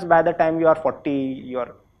millionaires by the time you are 40, you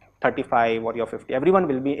are 35 or you're 50. Everyone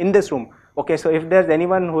will be in this room. Okay, so if there's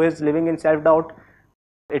anyone who is living in self-doubt,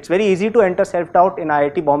 it's very easy to enter self-doubt in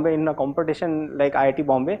IIT Bombay, in a competition like IIT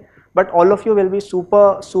Bombay, but all of you will be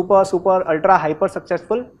super ultra hyper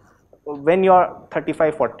successful when you are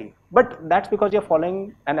 35 40. But that's because you're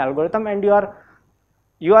following an algorithm and you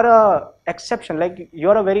are a exception, like you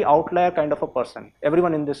are a very outlier kind of a person,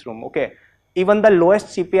 everyone in this room. Okay, even the lowest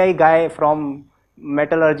CPI guy from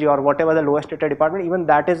metallurgy or whatever the lowest rated department, even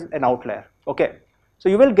that is an outlier. Okay, so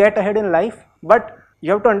you will get ahead in life, but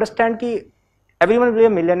you have to understand ki everyone will be a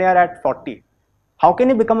millionaire at 40. How can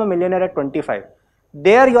you become a millionaire at 25?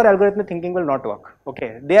 There your algorithmic thinking will not work.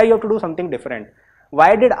 Okay, there you have to do something different.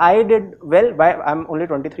 Why did I did well? Why I'm only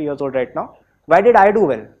 23 years old right now. Why did I do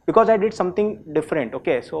well? Because I did something different.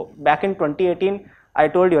 Okay, so back in 2018, I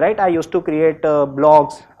told you, right, I used to create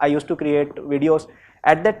blogs, I used to create videos.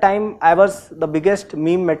 At that time, I was the biggest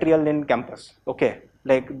meme material in campus. Okay,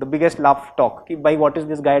 like the biggest laugh talk. By what is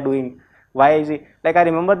this guy doing? Why is he? Like I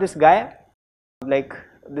remember this guy, like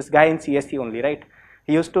this guy in CSC only, right?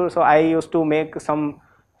 He used to, so I used to make some,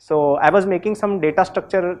 so I was making some data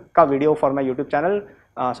structure ka video for my YouTube channel.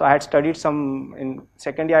 So I had studied some, in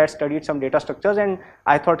second year I had studied some data structures and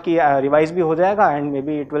I thought ki revise bhi ho jayega and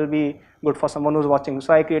maybe it will be good for someone who's watching.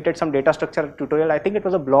 So I created some data structure tutorial. I think it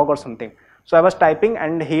was a blog or something. So I was typing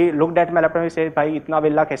and he looked at my laptop and he said, "Bhai, itna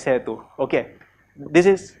vella kaise hai tu?" Okay, this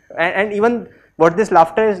is, and even what this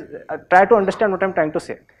laughter is, try to understand what I'm trying to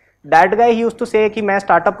say. That guy, he used to say कि मैं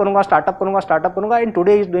startup करूँगा, startup करूँगा, startup करूँगा, and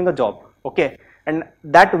today he is doing a job. Okay, and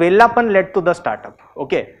that vellapan led to the startup.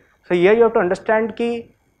 Okay, so here you have to understand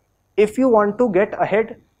कि if you want to get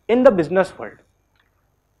ahead in the business world,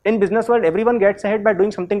 in business world everyone gets ahead by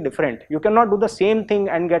doing something different. You cannot do the same thing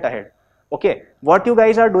and get ahead. Okay, what you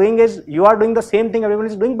guys are doing is you are doing the same thing everyone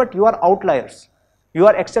is doing, but you are outliers. You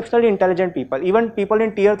are exceptionally intelligent people. Even people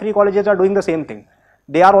in tier 3 colleges are doing the same thing.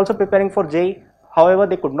 They are also preparing for JEE. However,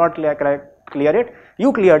 they could not clear it.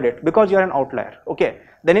 You cleared it because you are an outlier. Okay.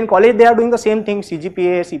 Then in college they are doing the same thing,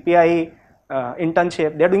 CGPA, CPI,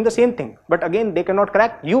 internship, they are doing the same thing. But again, they cannot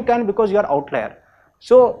crack. You can because you are outlier.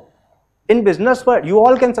 So in business world, you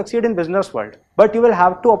all can succeed in business world, but you will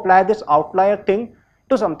have to apply this outlier thing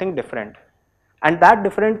to something different. And that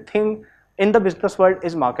different thing in the business world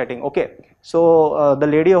is marketing. Okay. So the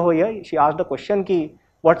lady over here, she asked the question ki,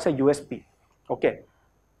 what's a USP? Okay.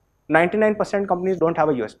 99% companies don't have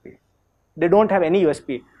a USP. They don't have any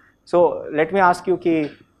USP. So let me ask you ki,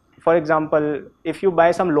 for example, if you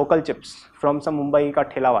buy some local chips from some Mumbai ka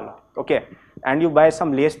thela wala, okay, and you buy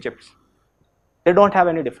some Lay's chips, they don't have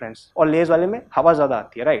any difference. Or Lay's wale mein hawa zyada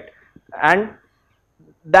aati hai, right? And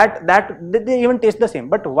that they even taste the same.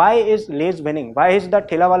 But why is Lay's winning? Why is that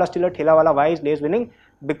thela wala still a thela wala? Why is Lay's winning?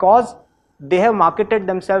 Because they have marketed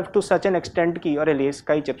themselves to such an extent ki अरे Lay's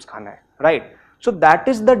का ही chips खाना है, right? So that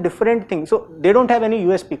is the different thing. So they don't have any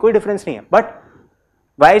USP, कोई difference नहीं है. But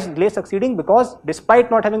why is Lay's succeeding? Because despite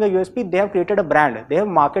not having a USP, they have created a brand. They have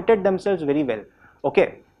marketed themselves very well.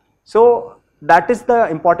 Okay. So that is the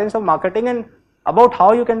importance of marketing, and about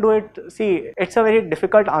how you can do it. See, it's a very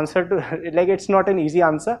difficult answer to, like it's not an easy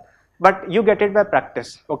answer, but you get it by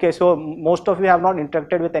practice. Okay. So most of you have not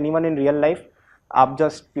interacted with anyone in real life. आप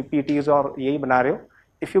just PPTs और यही बना रहे हो.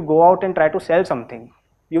 If you go out and try to sell something,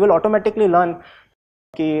 you will automatically learn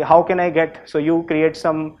ki how can I get, so you create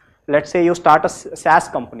some, let's say you start a SaaS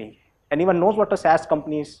company. Anyone knows what a SaaS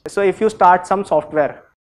company is? So if you start some software,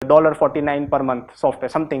 $49 per month software,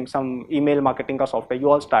 something, some email marketing ka software, you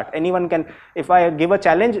all start. Anyone can, if I give a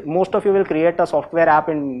challenge, most of you will create a software app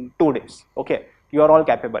in 2 days. Okay, you are all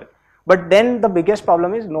capable. But then the biggest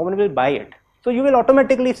problem is no one will buy it. So you will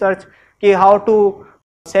automatically search ki how to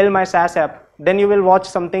sell my SaaS app. Then you will watch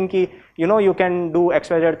something ki, you know, you can do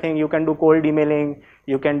XYZ thing, you can do cold emailing,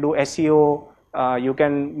 you can do SEO, you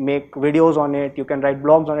can make videos on it, you can write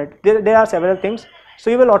blogs on it. There are several things.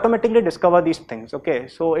 So you will automatically discover these things. Okay,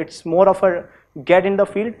 so it's more of a get in the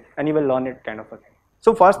field and you will learn it kind of a thing.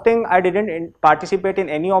 So first thing, I didn't participate in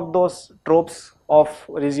any of those tropes of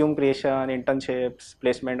resume creation, internships,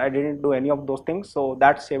 placement. I didn't do any of those things. So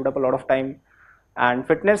that saved up a lot of time. And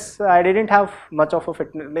fitness, I didn't have much of a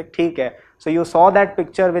fitness, like theek hai. So you saw that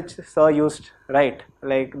picture which sir used, right?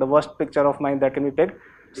 Like the worst picture of mine that can be picked.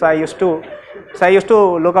 So I used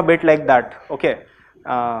to look a bit like that. Okay.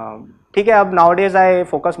 Theek hai, nowadays I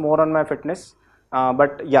focus more on my fitness.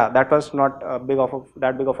 But yeah, that was not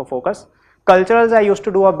that big of a focus. Culturals I used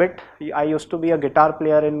to do a bit. I used to be a guitar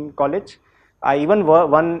player in college. I even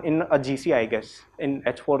won in a GC, I guess, in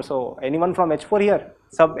H4. So anyone from H4 here?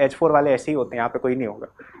 Sab H4 वाले ऐसे ही होते हैं, यहाँ पे कोई नहीं होगा,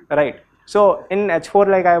 right? So in H4,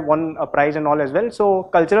 like I won a prize and all as well. So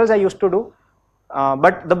culturals I used to do,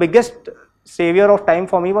 but the biggest savior of time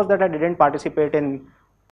for me was that I didn't participate in,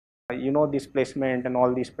 you know, this placement and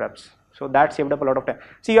all these preps. So that saved up a lot of time.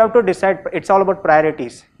 See, you have to decide, it's all about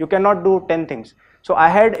priorities. You cannot do 10 things. So I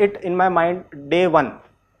had it in my mind day one,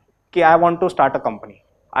 कि I want to start a company.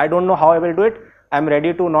 I don't know how I will do it. I'm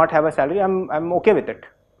ready to not have a salary. I'm okay with it.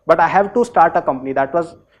 But I have to start a company. That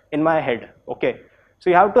was in my head. Okay. So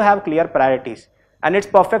you have to have clear priorities. And it's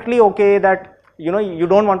perfectly okay that you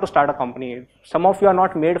don't want to start a company. Some of you are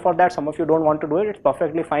not made for that. Some of you don't want to do it. It's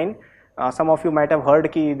perfectly fine. Some of you might have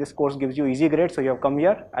heard ki this course gives you easy grades, so you have come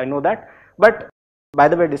here. I know that. But by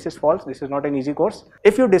the way, this is false. This is not an easy course.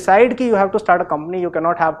 If you decide ki you have to start a company, you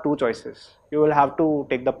cannot have two choices. You will have to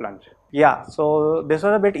take the plunge. Yeah, so this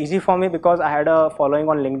was a bit easy for me because I had a following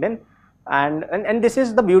on LinkedIn, and this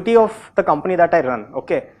is the beauty of the company that I run.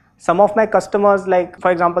 Okay, some of my customers, like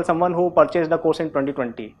for example, someone who purchased the course in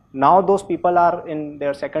 2020, now those people are in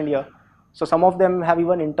their second year. So some of them have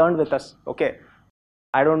even interned with us. Okay,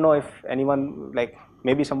 I don't know if anyone, like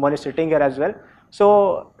maybe someone is sitting here as well.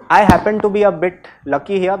 So I happen to be a bit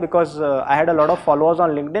lucky here because I had a lot of followers on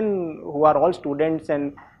LinkedIn who are all students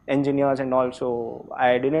and engineers and all, so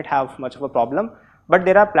I didn't have much of a problem. But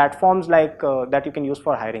there are platforms like that you can use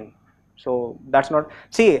for hiring. So that's not,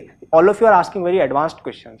 see, all of you are asking very advanced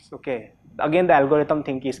questions. Okay, again the algorithm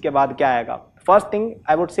thing, iske baad kya aayega. First thing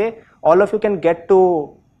I would say, all of you can get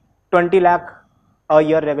to 20 lakh a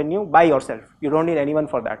year revenue by yourself. You don't need anyone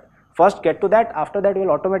for that. First get to that. After that you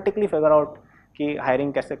will automatically figure out ki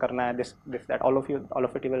hiring kaise karna hai, this that, all of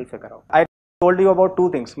it you will figure out. I told you about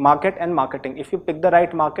two things, market and marketing. If you pick the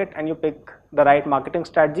right market and you pick the right marketing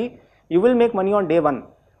strategy, you will make money on day one.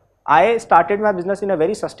 I started my business in a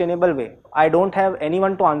very sustainable way. I don't have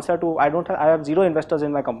anyone to answer to. I have zero investors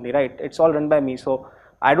in my company, right? It's all run by me. So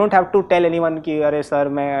I don't have to tell anyone ki अरे sir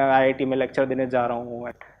मैं IIT में lecture देने जा रहा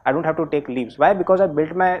हूँ. I don't have to take leaves. Why? Because I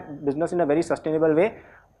built my business in a very sustainable way.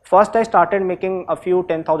 First I started making a few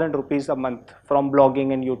 10,000 rupees a month from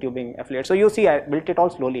blogging and YouTubing affiliate. So you see, I built it all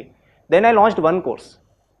slowly. Then I launched one course.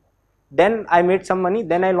 Then I made some money.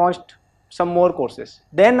 Then I launched some more courses.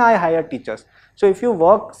 Then I hired teachers. So if you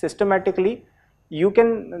work systematically, you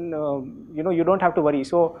can, you don't have to worry.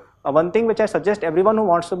 So one thing which I suggest everyone who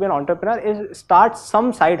wants to be an entrepreneur is start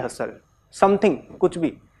some side hustle, something, kuch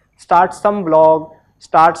bhi. Start some blog,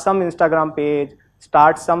 start some Instagram page,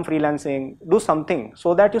 start some freelancing, do something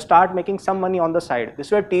so that you start making some money on the side.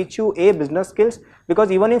 This will teach you business skills,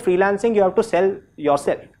 because even in freelancing you have to sell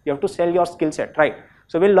yourself, you have to sell your skill set, right?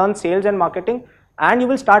 So we'll learn sales and marketing and you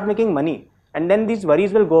will start making money, and then these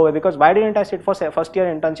worries will go away. Because why didn't I sit for first year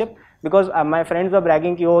internship? Because my friends were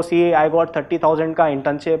bragging ki, oh see, I got 30,000 ka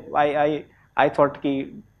internship. I thought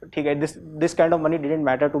ki this kind of money didn't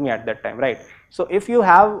matter to me at that time, right? So if you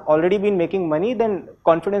have already been making money, then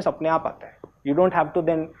confidence apne aap aata hai. You don't have to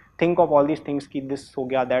then think of all these things ki this ho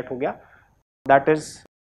gaya, that ho gaya. That is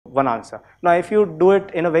one answer. Now if you do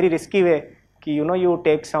it in a very risky way, ki you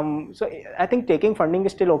take some, so I think taking funding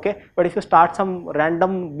is still okay, but if you start some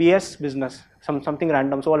random BS business, something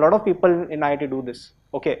random, so a lot of people in IIT do this,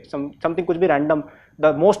 okay, something could be random,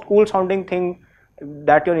 the most cool sounding thing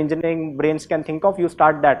that your engineering brains can think of, you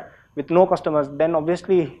start that with no customers, then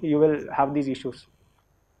obviously you will have these issues.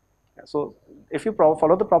 So if you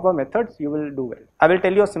follow the proper methods, you will do well. I will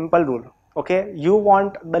tell you a simple rule, okay? You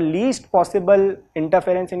want the least possible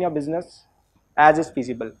interference in your business as is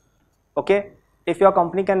feasible, okay? If your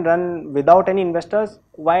company can run without any investors,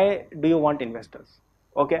 why do you want investors,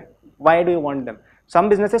 okay? Why do you want them? Some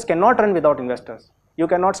businesses cannot run without investors. You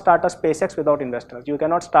cannot start a SpaceX without investors. You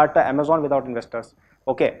cannot start a Amazon without investors,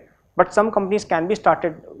 okay? But some companies can be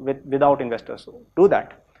started without investors, so do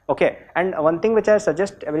that. Okay, and one thing which I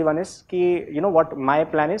suggest everyone is ki, what my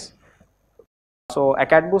plan is. So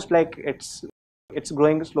AcadBoost, like it's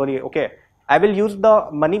growing slowly. Okay, I will use the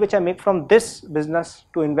money which I make from this business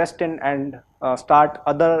to invest in and start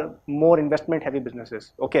other more investment heavy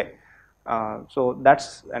businesses. Okay, so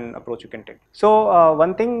that's an approach you can take. So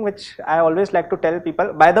one thing which I always like to tell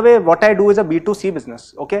people, by the way, what I do is a B2C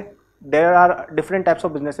business. Okay, there are different types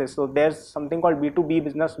of businesses. So there's something called B2B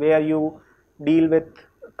business where you deal with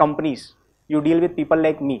companies, you deal with people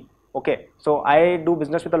like me, okay? So I do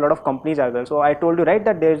business with a lot of companies as well. So I told you, right,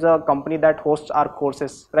 that there's a company that hosts our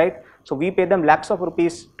courses, right? So we pay them lakhs of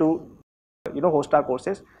rupees to host our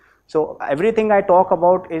courses. So everything I talk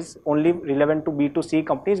about is only relevant to B2C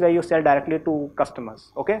companies where you sell directly to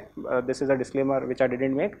customers, okay? This is a disclaimer which I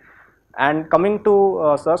didn't make. And coming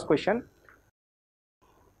to sir's question,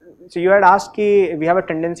 so you had asked ki we have a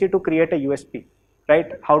tendency to create a USP,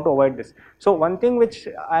 right? How to avoid this? So one thing which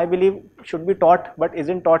I believe should be taught but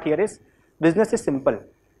isn't taught here is business is simple,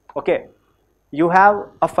 okay? You have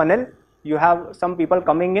a funnel, you have some people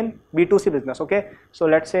coming in, B2C business, okay? So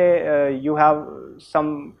let's say you have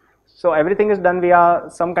some So everything is done via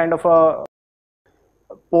some kind of a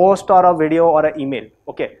post or a video or an email.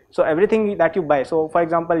 Okay, so everything that you buy, so for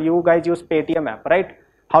example, you guys use Paytm app, right?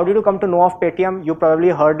 How did you come to know of Paytm? You probably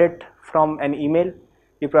heard it from an email,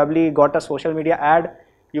 you probably got a social media ad,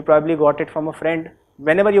 you probably got it from a friend.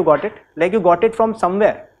 Whenever you got it, like you got it from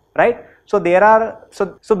somewhere, right? So there are,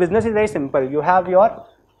 so business is very simple. You have your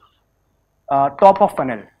top of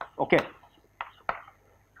funnel. Okay,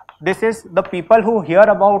 this is the people who hear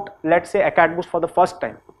about, let's say, AcadBoost for the first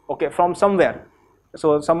time, okay, from somewhere.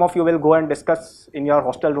 So some of you will go and discuss in your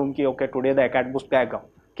hostel room ki, okay, today the AcadBoost guy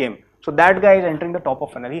came. So that guy is entering the top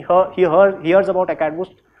of funnel. He hears about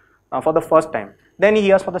AcadBoost for the first time. Then he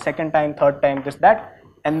hears for the second time, third time, this, that.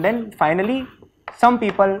 And then finally, some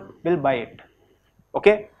people will buy it.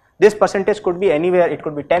 Okay. This percentage could be anywhere. It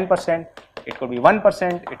could be 10%, it could be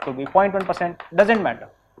 1%, it could be 0.1%. Doesn't matter.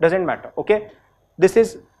 Doesn't matter. Okay. This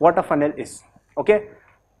is what a funnel is. Okay.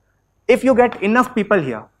 If you get enough people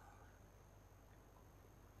here,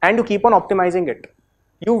 and you keep on optimizing it,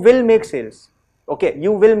 you will make sales. Okay,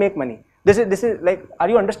 you will make money. This is like, are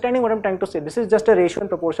you understanding what I'm trying to say? This is just a ratio and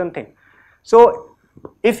proportion thing. So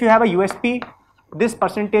if you have a USP, this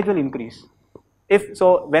percentage will increase.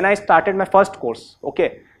 So when I started my first course,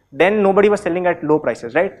 okay, then nobody was selling at low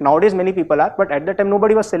prices, right? Nowadays many people are, but at that time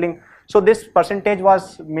nobody was selling. So this percentage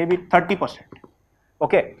was maybe 30%.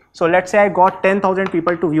 Okay, so let's say I got 10,000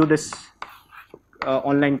 people to view this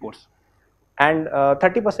online course. And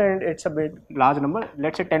 30%, it's a bit large number,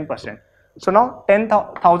 let's say 10%. So now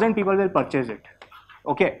 10,000 people will purchase it.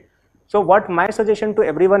 Okay. So what my suggestion to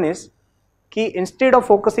everyone is, ki instead of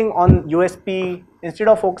focusing on USP, instead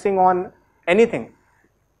of focusing on anything,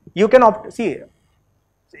 you can see,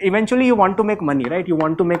 eventually you want to make money, right? You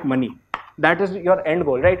want to make money. That is your end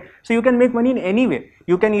goal, right? So you can make money in any way.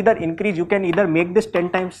 You can either increase, you can either make this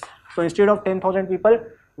 10 times. So instead of 10,000 people,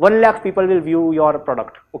 1 lakh people will view your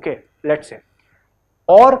product. Okay, let's say.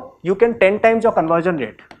 Or you can 10 times your conversion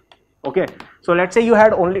rate. Okay, so let's say you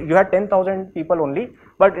had 10,000 people only,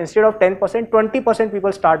 but instead of 10%, 20%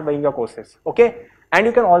 people start buying your courses. Okay, and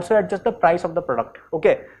you can also adjust the price of the product.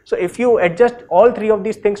 Okay, so if you adjust all three of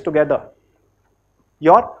these things together,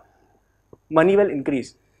 your money will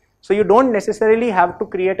increase. So you don't necessarily have to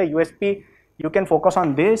create a USP. You can focus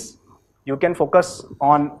on this, you can focus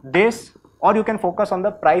on this, or you can focus on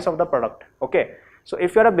the price of the product. Okay. So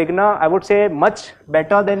if you're a beginner, I would say much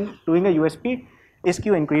better than doing a USP is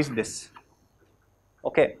to increase this.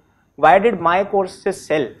 Okay. Why did my courses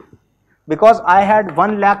sell? Because I had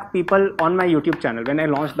 1 lakh people on my YouTube channel when I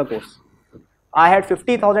launched the course. I had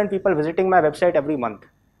 50,000 people visiting my website every month.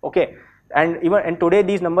 Okay. And today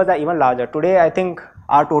these numbers are even larger. Today I think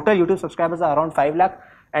our total YouTube subscribers are around 5 lakh.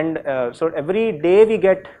 And so every day we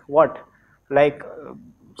get what? Like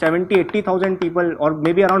 70-80,000 people, or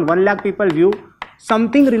maybe around 1 lakh people view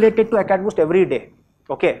something related to AcadBoost every day.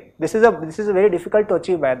 Okay, this is very difficult to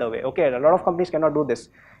achieve, by the way. Okay, a lot of companies cannot do this.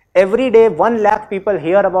 Every day 1 lakh people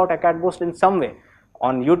hear about AcadBoost in some way,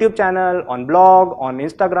 on YouTube channel, on blog, on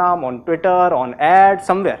Instagram, on Twitter, on ads,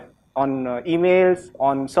 somewhere, on emails,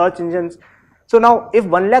 on search engines. So now if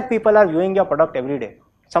 1 lakh people are viewing your product every day,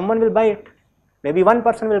 someone will buy it. Maybe one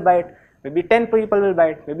person will buy it, maybe 10 people will buy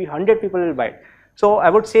it, maybe 100 people will buy it. So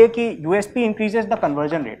I would say कि USP increases the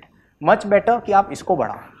conversion rate. Much better कि आप इसको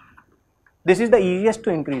बढ़ाओ. This is the easiest to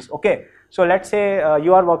increase. Okay. So let's say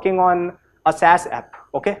you are working on a SaaS app.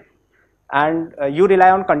 Okay. And you rely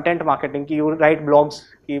on content marketing. कि you write blogs.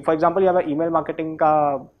 कि for example you have an email marketing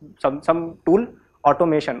का some tool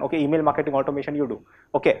automation. Okay. Email marketing automation you do.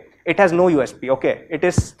 Okay. It has no USP. Okay. It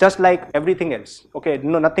is just like everything else. Okay.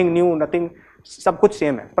 No, nothing new. Nothing. सब कुछ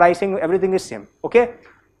same है. Pricing, everything is same. Okay.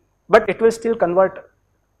 But it will still convert.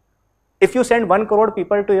 If you send 1 crore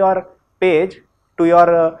people to your page, to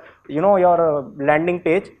your your landing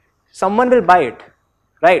page, someone will buy it,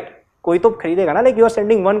 right? कोई तो खरीदेगा ना. Like you are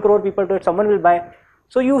sending 1 crore people to it, someone will buy.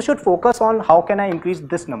 So you should focus on how can I increase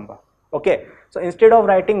this number. Okay. So instead of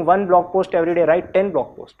writing 1 blog post every day, write 10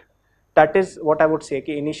 blog posts. That is what I would say.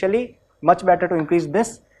 Initially, much better to increase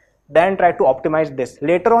this than try to optimize this.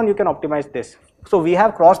 Later on, you can optimize this. So we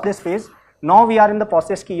have crossed this phase. Now we are in the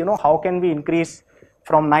process ki, how can we increase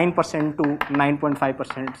from 9% to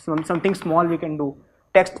 9.5%. Something small we can do.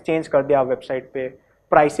 Text change कर दिया website पे,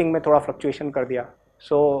 pricing में थोड़ा fluctuation कर दिया.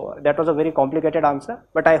 So that was a very complicated answer,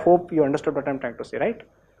 but I hope you understood what I'm trying to say, right?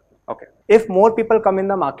 Okay. If more people come in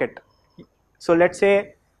the market, so let's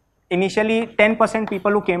say initially 10%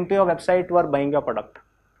 people who came to your website were buying your product.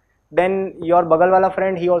 Then your bagal wala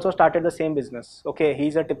friend, he also started the same business. Okay,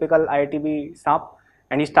 he's a typical IITB SAP,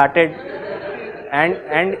 and he started,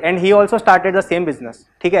 and he also started the same business.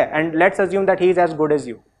 Okay, and let's assume that he is as good as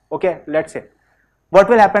you. okay, let's say, what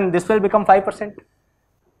will happen? This will become 5%.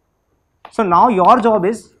 So now your job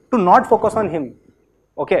is to not focus on him,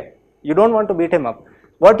 okay, you don't want to beat him up.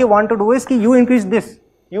 What you want to do is you increase this,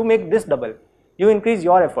 you make this double, you increase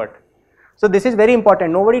your effort. So this is very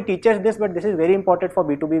important. Nobody teaches this, but this is very important for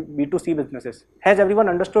B2B, B2C businesses. Has everyone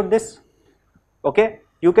understood this? Okay,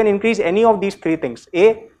 you can increase any of these three things.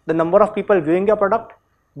 A, the number of people viewing your product.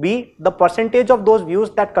 B, the percentage of those views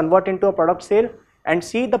that convert into a product sale. And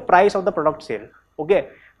C, the price of the product sale. Okay,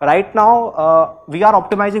 right now we are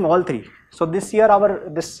optimizing all three. So this year our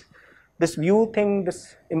this view thing,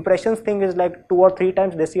 this impressions thing is like 2 or 3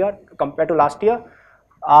 times this year compared to last year.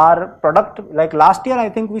 Our product, like last year I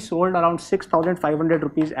think we sold around 6,500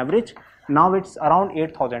 rupees average. Now it's around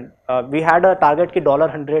 8,000. We had a target ki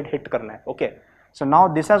 $100 hit karna hai. Okay, so now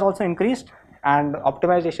this has also increased, and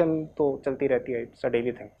optimization to chalti rehti hai, it's a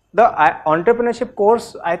daily thing. The entrepreneurship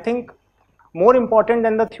course, I think more important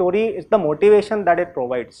than the theory is the motivation that it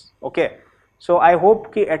provides. Okay, so I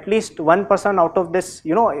hope ki at least one person out of this,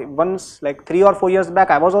 you know, once like 3 or 4 years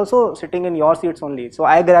back I was also sitting in your seats only. So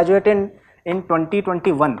I graduated in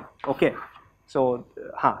 2021. Okay, so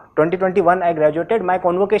 2021 I graduated. My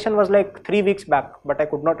convocation was like 3 weeks back, but I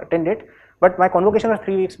could not attend it. But my convocation was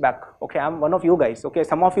 3 weeks back. Okay, I'm one of you guys. Okay,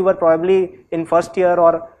 some of you were probably in first year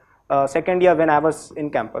or second year when I was in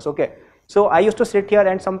campus. Okay, so I used to sit here,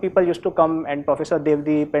 and some people used to come, and Professor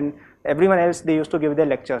Devdeep and everyone else, they used to give their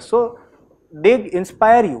lectures. So they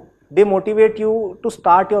inspire you, they motivate you to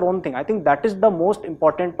start your own thing. I think that is the most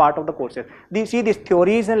important part of the courses. See, these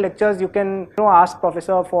theories and lectures, you can, you know, ask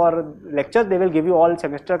professor for lectures, they will give you all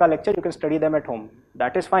semester ka lecture, you can study them at home.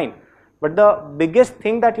 That is fine. But the biggest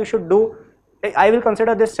thing that you should do, I will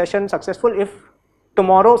consider this session successful if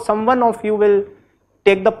tomorrow someone of you will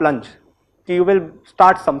take the plunge. You will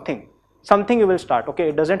start something you will start. Okay,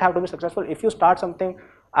 it doesn't have to be successful. If you start something,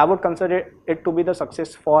 I would consider it to be the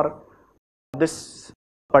success for this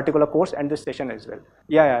particular course and this session as well.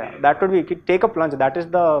 Yeah, that would be, take a plunge. That is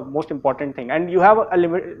the most important thing. And you have a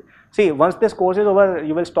limit. See, once this course is over,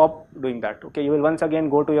 you will stop doing that. Okay, you will once again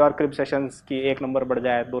go to your crib sessions ki 1 number बढ़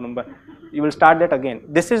जाए 2 number. You will start that again.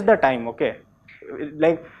 This is the time. Okay,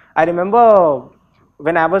 like I remember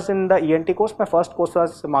when I was in the ENT course, my first course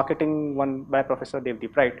was marketing one by Professor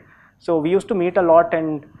Devdeep, right? So we used to meet a lot,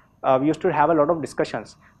 and we used to have a lot of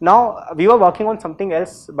discussions. Now we were working on something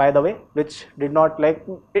else, by the way, which did not, like,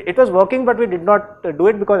 it was working, but we did not do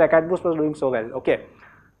it because Acadboost was doing so well. Okay,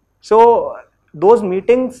 so those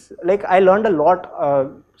meetings, like, I learned a lot.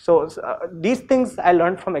 These things I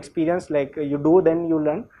learned from experience. Like, you do, then you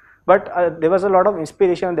learn. But there was a lot of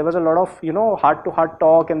inspiration. There was a lot of, you know, heart-to-heart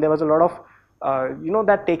talk, and there was a lot of, you know,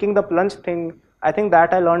 that taking the plunge thing. I think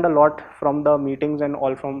that I learned a lot from the meetings and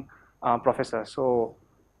all from professors. So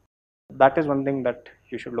that is one thing that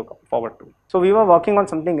you should look forward to. So we were working on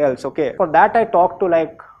something else. Okay, for that I talked to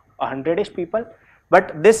like 100-ish people,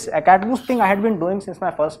 but this Acadboost thing I had been doing since my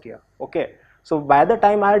first year. Okay, so by the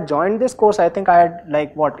time I had joined this course, I think I had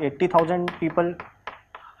like what, 80,000 people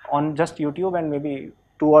on just YouTube, and maybe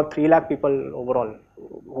 2 or 3 lakh people overall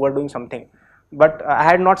who were doing something. But I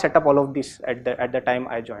had not set up all of this at the time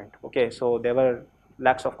I joined. Okay, so there were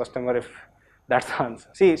lakhs of customers, if that's the answer.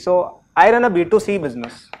 See, so I run a B2C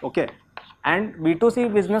business. Okay, and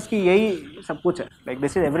B2C business ki yahi sab kuch hai. Like,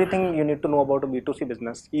 this is everything you need to know about a B2C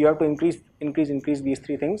business. You have to increase these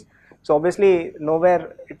 3 things. So obviously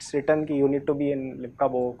nowhere it's written ki you need to be in Limca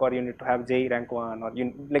book, or you need to have JEE rank 1, or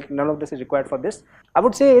like, none of this is required for this. I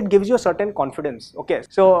would say it gives you a certain confidence. Okay,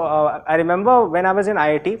 so I remember when I was in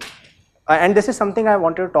IIT, and this is something I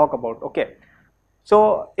wanted to talk about. Okay,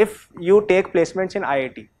 so if you take placements in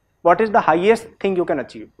IIT, what is the highest thing you can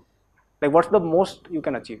achieve? Like, what's the most you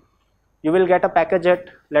can achieve? You will get a package at,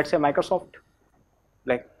 let's say, Microsoft.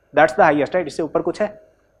 Like, that's the highest, right? इससे ऊपर कुछ है,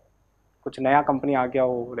 कुछ नया company आ गया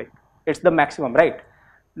हो, like, it's the maximum, right?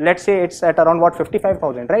 Let's say it's at around what,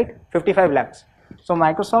 55,000, right? 55 lakhs. So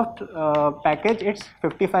Microsoft package, it's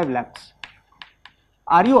 55 lakhs.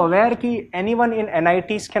 Are you aware that anyone in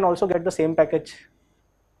NITs can also get the same package?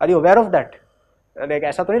 Are you aware of that? Like,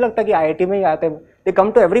 ऐसा तो नहीं लगता कि IIT में ही आते हैं. They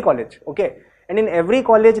come to every college, okay? And in every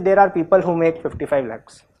college there are people who make 55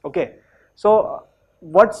 lakhs, okay? So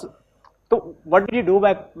what did you do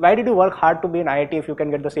back? Why did you work hard to be in IIT if you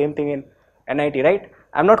can get the same thing in NIT, right?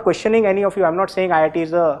 I'm not questioning any of you. I'm not saying IIT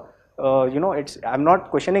is a, I'm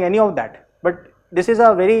not questioning any of that. But this is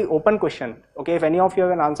a very open question, okay? If any of you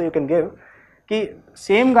have an answer you can give, ki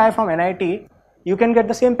same guy from NIT, you can get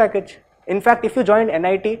the same package. In fact, if you join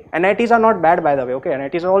NIT, NITs are not bad, by the way, okay?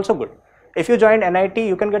 NITs are also good. If you join NIT,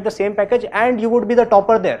 you can get the same package and you would be the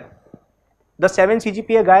topper there. the 7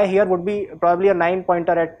 CGPA guy here would be probably a 9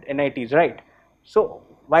 pointer at NITs, right? So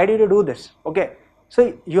why did you do this? Okay,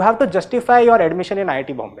 so you have to justify your admission in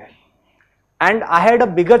IIT Bombay. And I had a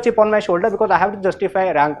bigger chip on my shoulder because I have to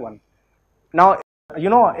justify rank 1. Now, you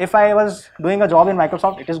know, if I was doing a job in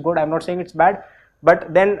Microsoft, it is good, I'm not saying it's bad,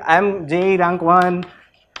 but then I'm JEE rank 1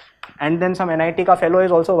 and then some NIT ka fellow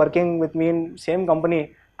is also working with me in same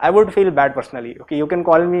company, I would feel bad personally. Okay, you can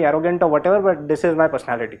call me arrogant or whatever, but this is my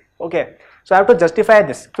personality. Okay, so I have to justify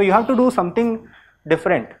this. So you have to do something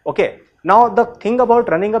different. Okay, now the thing about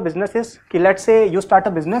running a business is, let's say you start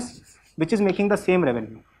a business which is making the same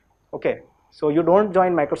revenue. Okay, so you don't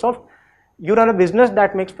join Microsoft, you run a business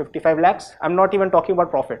that makes 55 lakhs. I'm not even talking about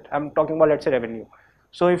profit, I'm talking about, let's say, revenue.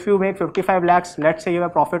 So if you make 55 lakhs, let's say you have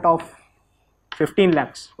a profit of 15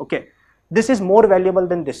 lakhs. Okay, this is more valuable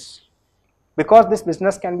than this. Because this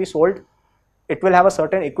business can be sold, it will have a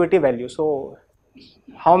certain equity value. So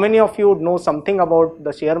how many of you know something about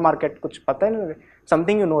the share market? Kuch pata hai na?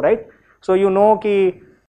 Something you know, right? So you know ki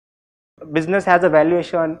business has a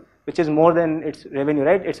valuation which is more than its revenue,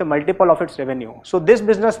 right? It's a multiple of its revenue. So this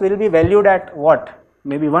business will be valued at what?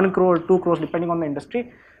 Maybe 1 crore, 2 crores depending on the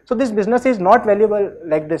industry. So this business is not valuable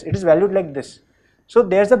like this, it is valued like this. So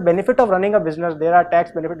there's a benefit of running a business, there are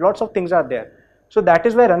tax benefits, lots of things are there. So that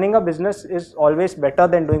is why running a business is always better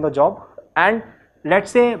than doing a job. And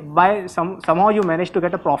let's say by somehow you manage to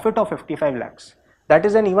get a profit of 55 lakhs. That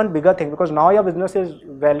is an even bigger thing because now your business is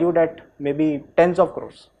valued at maybe tens of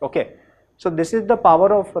crores. Okay, so this is the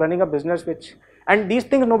power of running a business, which, and these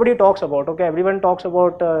things nobody talks about. Okay, everyone talks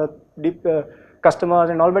about deep customers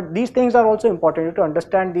and all, but these things are also important. You have to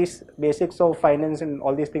understand these basics of finance and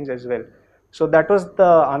all these things as well. So that was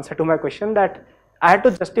the answer to my question, that I had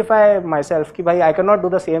to justify myself ki bhai, I cannot do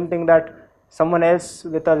the same thing that someone else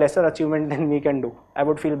with a lesser achievement than me can do. I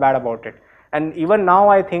would feel bad about it. And even now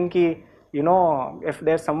I think ki, you know, if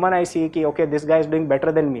there's someone I see ki, okay, this guy is doing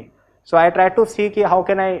better than me, so I try to see ki how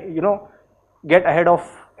can I, you know, get ahead of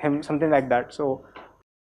him, something like that. So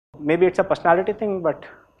maybe it's a personality thing, but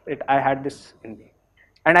I had this in me.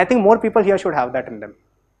 And I think more people here should have that in them.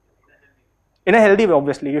 In a healthy way,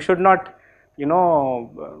 obviously. You should not, you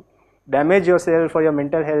know, damage yourself or your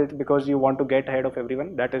mental health because you want to get ahead of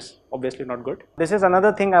everyone. That is obviously not good. This is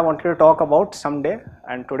another thing I wanted to talk about someday,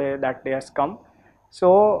 and today that day has come.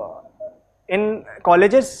 So in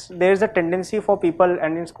colleges there is a tendency for people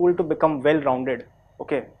and in school to become well-rounded.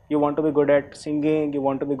 Okay, you want to be good at singing, you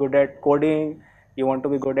want to be good at coding, you want to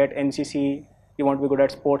be good at NCC, you want to be good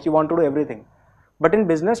at sports, you want to do everything. But in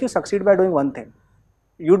business you succeed by doing one thing.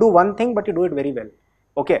 You do one thing but you do it very well.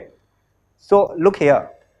 Okay, so look here.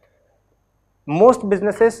 Most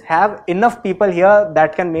businesses have enough people here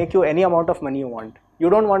that can make you any amount of money you want. You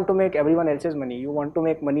don't want to make everyone else's money, you want to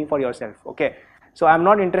make money for yourself. Okay, so I'm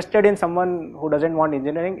not interested in someone who doesn't want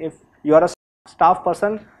engineering. If you are a staff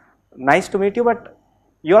person, nice to meet you, but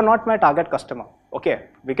you are not my target customer. Okay,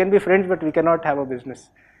 we can be friends but we cannot have a business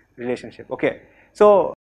relationship. Okay,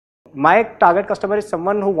 so my target customer is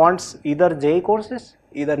someone who wants either JEE courses,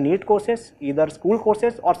 either NEET courses, either school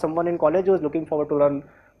courses, or someone in college who is looking forward to learn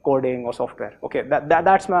coding or software. Okay,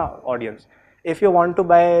 that's my audience. If you want to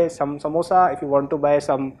buy some samosa, if you want to buy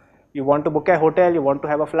some, you want to book a hotel, you want to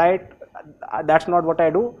have a flight, that's not what I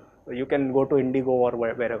do. You can go to Indigo or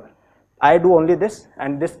wherever. I do only this,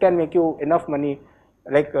 and this can make you enough money.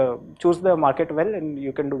 Like choose the market well and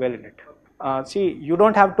you can do well in it. See, you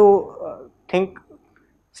don't have to think,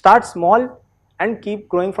 start small and keep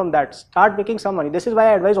growing from that. Start making some money. This is why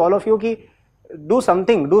I advise all of you ki do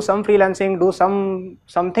something, do some freelancing, do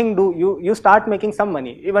something, you start making some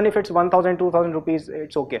money. Even if it's 1,000, 2,000 rupees,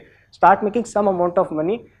 it's okay. Start making some amount of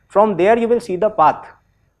money. From there you will see the path.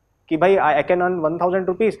 Ki bhai, I can earn 1,000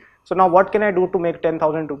 rupees. So now what can I do to make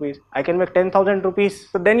 10,000 rupees? I can make 10,000 rupees.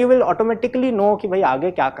 So then you will automatically know ki bhai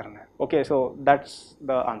aage kya karna hai. Okay, so that's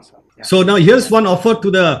the answer. Yeah. So now here's one offer to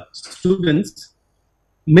the students.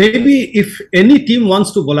 Maybe if any team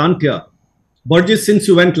wants to volunteer, Burjis, since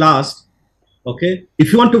you went last, okay,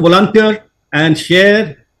 if you want to volunteer and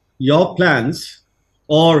share your plans,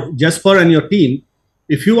 or Jasper and your team,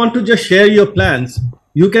 if you want to just share your plans,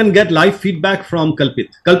 you can get live feedback from Kalpit.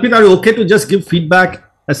 Kalpit, are you okay to just give feedback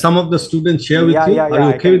as some of the students share with you? Are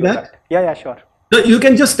you okay with that? Yeah, sure. So you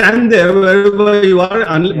can just stand there wherever you are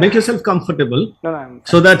and make yourself comfortable,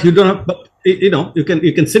 so that you don't have, you know, you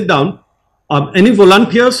can sit down. Any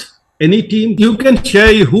volunteers, any team, you can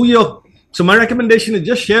share who your, so my recommendation is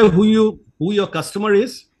just share who your customer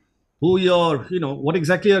is, who your, you know, what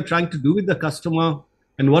exactly you're trying to do with the customer,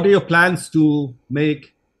 and what are your plans to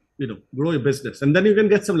make, you know, grow your business. And then you can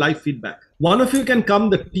get some live feedback. One of you can come,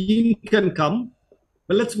 the team can come,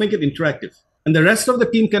 but let's make it interactive. And the rest of the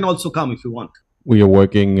team can also come if you want. We are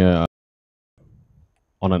working on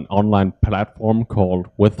an online platform called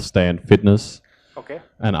Withstand Fitness, Okay.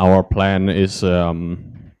 and our plan is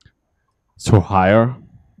to hire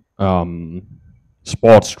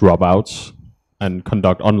sports dropouts and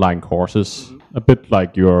conduct online courses, a bit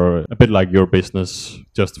like your business,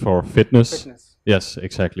 just for fitness. Fitness. Yes,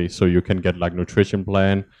 exactly. So you can get like nutrition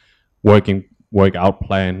plan, workout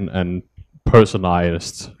plan, and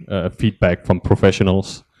personalized feedback from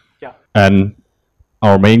professionals. Yeah. And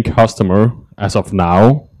our main customer, as of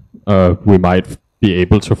now, we might be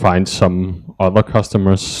able to find some other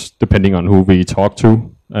customers depending on who we talk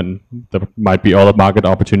to, and there might be other market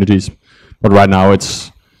opportunities. But right now,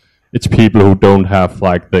 it's people who don't have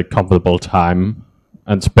like the comfortable time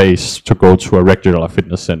and space to go to a regular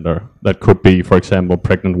fitness center. That could be, for example,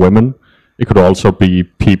 pregnant women. It could also be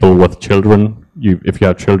people with children. If you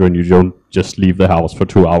have children, you don't just leave the house for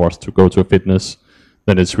 2 hours to go to a fitness.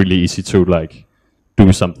 Then it's really easy to like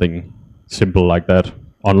do something simple like that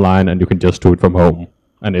online, and you can just do it from home,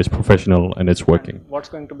 and it's professional and it's working. What's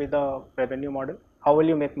going to be the revenue model? How will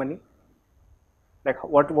you make money? Like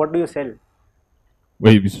what do you sell?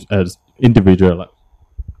 As individual,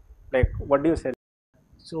 Like what do you sell?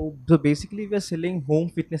 So basically, we are selling home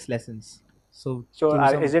fitness lessons. So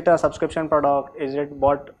Is it a subscription product? Is it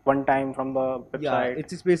bought one time from the website? yeah,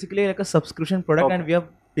 it's basically like a subscription product, Okay. and we are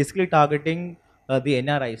basically targeting the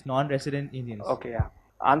NRIs, non-resident Indians. Okay, yeah.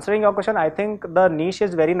 Answering your question, I think the niche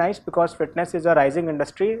is very nice because fitness is a rising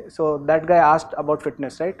industry. So that guy asked about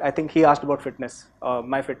fitness, right? I think he asked about fitness,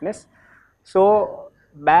 my fitness. So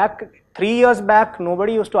back 3 years back,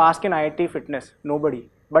 nobody used to ask in IIT fitness, nobody.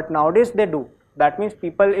 But nowadays they do. That means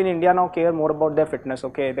people in India now care more about their fitness.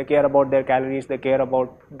 Okay, they care about their calories, they care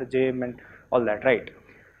about the gym and all that, right?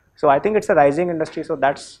 So I think it's a rising industry. So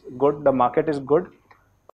that's good. The market is good.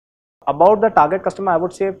 About the target customer, I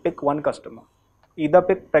would say pick one customer. Either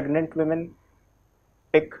pick pregnant women,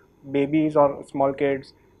 pick babies or small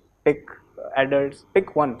kids, pick adults,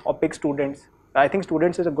 pick one, or pick students. I think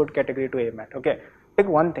students is a good category to aim at. Okay, pick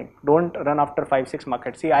one thing. Don't run after 5-6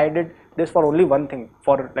 markets. See, I did this for only one thing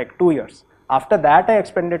for like 2 years. After that, I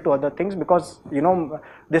expanded to other things because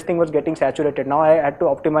this thing was getting saturated. Now I had to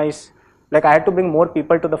optimize. Like I had to bring more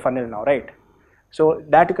people to the funnel now, right? So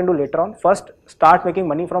that you can do later on. First, start making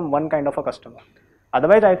money from one kind of a customer.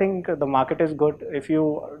 Otherwise, I think the market is good. If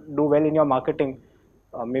you do well in your marketing,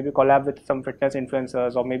 maybe collab with some fitness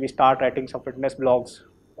influencers, or maybe start writing some fitness blogs,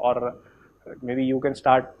 or maybe you can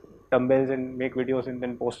start dumbbells and make videos and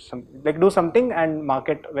then post some, like do something and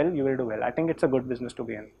market well, you will do well. I think it's a good business to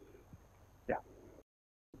be in. Yeah.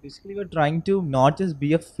 Basically, we're trying to not just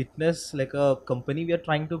be a fitness like a company. We are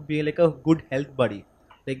trying to be like a good health buddy.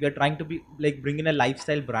 Like we are trying to be like bring in a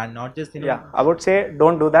lifestyle brand, not just Yeah, I would say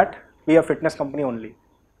don't do that. Be a fitness company only.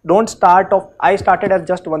 Don't start off. I started as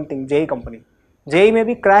just one thing, JEE company. JEE may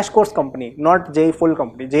be crash course company, not JEE full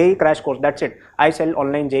company. JEE crash course, that's it. I sell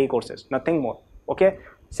online JEE courses, nothing more. Okay,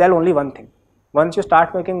 sell only one thing. Once you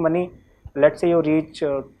start making money, let's say you reach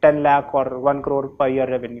 10 lakh or 1 crore per year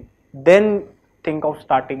revenue, then think of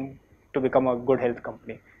starting to become a good health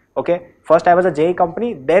company. Okay, first I was a JEE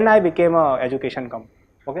company, then I became a education company.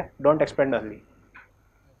 Okay, don't expand early.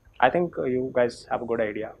 I think you guys have a good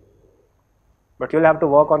idea, but you'll have to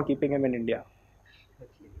work on keeping him in India.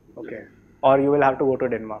 Okay, or you will have to go to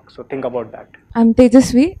Denmark. So think about that. I'm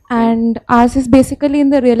Tejasvi, and ours is basically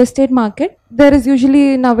in the real estate market. There is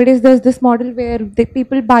usually nowadays there's this model where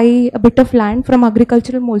people buy a bit of land from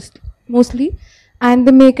agricultural mostly, and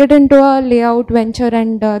they make it into a layout venture,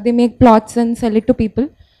 and they make plots and sell it to people.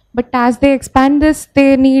 But as they expand this,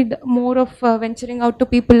 they need more of venturing out to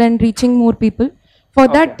people and reaching more people. For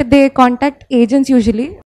that, they contact agents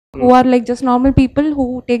usually, who are like just normal people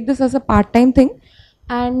who take this as a part-time thing.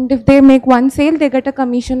 And if they make one sale, they get a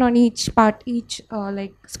commission on each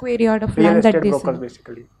like square yard of Real land that estate they brokers sell.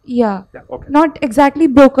 basically. Yeah. Okay. Not exactly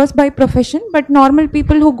brokers by profession, but normal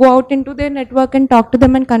people who go out into their network and talk to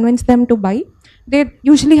them and convince them to buy. They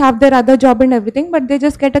usually have their other job and everything, but they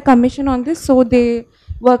just get a commission on this, so they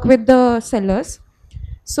work with the sellers.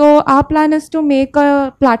 So our plan is to make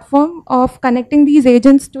a platform of connecting these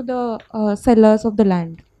agents to the sellers of the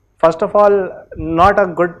land. First of all, not a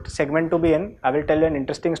good segment to be in. I will tell you an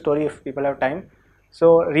interesting story if people have time.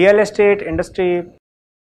 So real estate industry,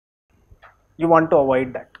 you want to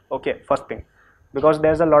avoid that. Okay, first thing, because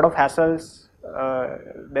there's a lot of hassles,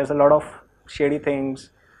 there's a lot of shady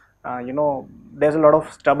things, there's a lot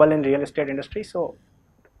of trouble in real estate industry. So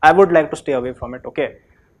I would like to stay away from it. Okay.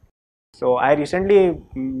 So I recently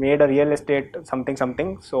made a real estate something.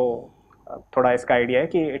 So thoda iska idea hai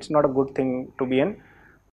ki it's not a good thing to be in.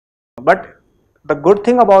 But the good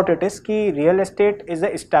thing about it is कि real estate is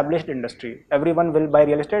an established industry. Everyone will buy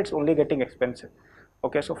real estate. It's only getting expensive.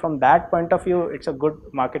 Okay, so from that point of view, it's a good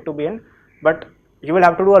market to be in. But you will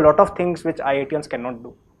have to do a lot of things which IITians cannot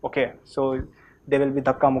do. Okay, so there will be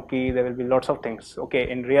dhakka mukki, there will be lots of things. Okay,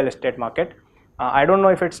 in real estate market, I don't know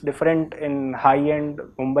if it's different in high-end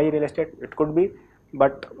Mumbai real estate. It could be,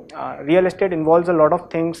 but real estate involves a lot of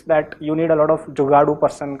things that you need a lot of jugadu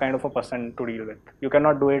person kind of a person to deal with. You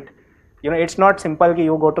cannot do it. You know, it's not simple ki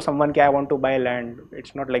you go to someone ki I want to buy land.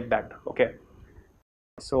 It's not like that. Okay,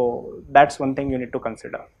 so that's one thing you need to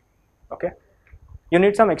consider. Okay, you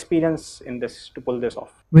need some experience in this to pull this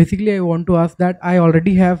off. Basically, I want to ask that I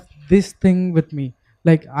already have this thing with me.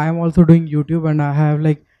 Like I am also doing YouTube and I have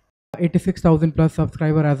like 86,000 plus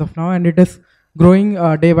subscriber as of now, and it is growing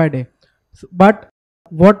day by day. So, but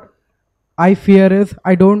what I fear is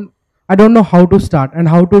I don't know how to start and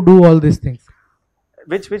how to do all these things.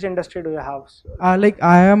 Which industry do you have? Like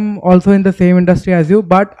I am also in the same industry as you,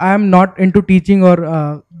 but I am not into teaching or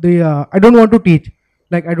I don't want to teach.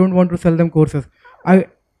 Like I don't want to sell them courses. I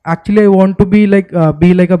want to be like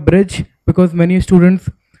a bridge, because many students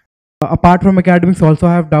apart from academics also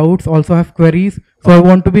have doubts, also have queries. So I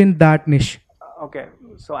want to be in that niche. Okay,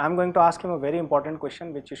 so I'm going to ask him a very important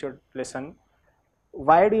question which you should listen.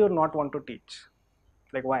 Why do you not want to teach?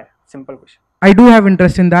 Like why? Simple question. I do have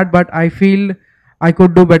interest in that, but I feel I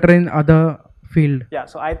could do better in other field. Yeah,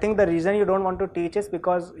 so I think the reason you don't want to teach is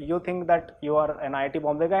because you think that you are an IIT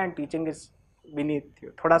Bombay guy and teaching is beneath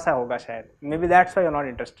you. Thoda sa hoga shayad. Maybe that's why you're not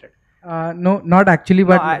interested. No, not actually,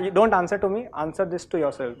 but no, you don't answer to me. Answer this to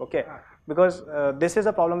yourself, okay? Because this is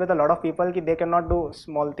a problem with a lot of people. Ki they cannot do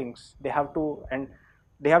small things. They have to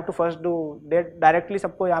first do. They directly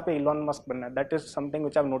सबको यहाँ पे Elon Musk बनना है. That is something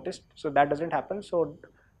which I've noticed. So that doesn't happen. So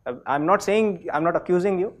I'm not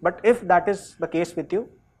accusing you, but if that is the case with you,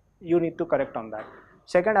 you need to correct on that.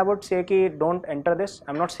 Second, I would say ki don't enter this.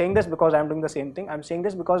 I'm not saying this because I'm doing the same thing. I'm saying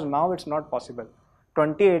this because now it's not possible.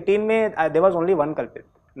 2018 mein there was only one culprit.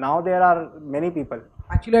 Now there are many people.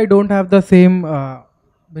 Actually, I don't have the same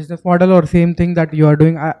business model or same thing that you are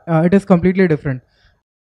doing. It is completely different.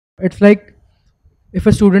 It's like if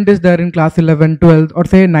a student is there in class 11, 12 or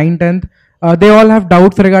say 9, 10th, they all have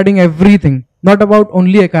doubts regarding everything, not about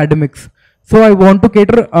only academics. So I want to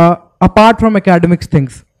cater apart from academics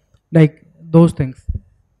things, like those things.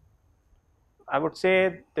 I would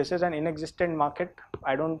say this is an inexistent market.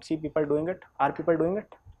 I don't see people doing it. Are people doing it?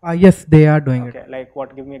 Yes, they are doing it. Okay, like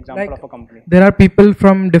what? Give me example Like, of a company. There are people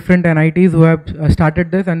from different NITs who have started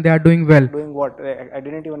this and they are doing well. Doing what? I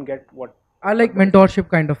didn't even get what. Like mentorship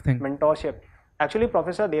kind of thing. Mentorship. Actually,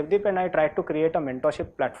 Professor Devdeep and I tried to create a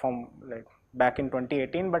mentorship platform like back in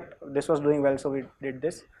 2018, but this was doing well, so we did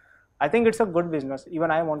this. I think it's a good business. Even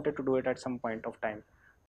I wanted to do it at some point of time.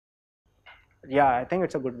 Yeah, I think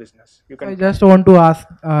it's a good business. You can. I just want to ask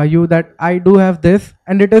you that I do have this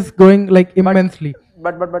and it is growing like immensely.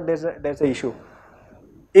 But there's a issue.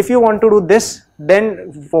 If you want to do this,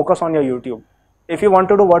 then focus on your YouTube. If you want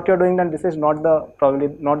to do what you're doing, then this is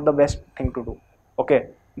probably not the best thing to do. Okay,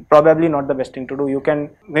 probably not the best thing to do. You can,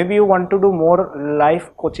 maybe you want to do more life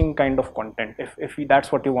coaching kind of content if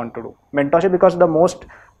that's what you want to do. Mentorship, because the most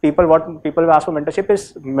what people ask for mentorship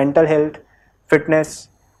is mental health, fitness,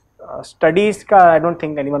 studies. I don't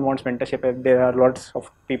think anyone wants mentorship. There are lots of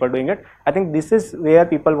people doing it. I think this is where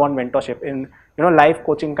people want mentorship in, life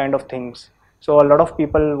coaching kind of things. So a lot of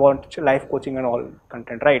people want life coaching and all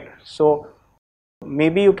content, right? So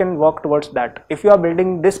maybe you can work towards that. If you are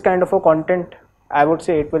building this kind of a content, I would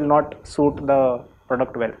say it will not suit the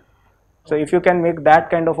product well. So if you can make that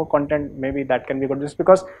kind of a content, maybe that can be good. Just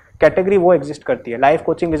because category wo exist karti hai. Life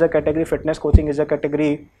coaching is a category, fitness coaching is a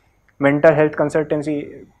category, mental health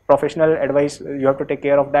consultancy, professional advice, you have to take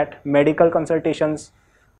care of that. Medical consultations,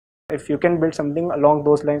 if you can build something along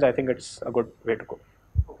those lines, I think it's a good way to go.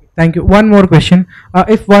 Thank you. One more question.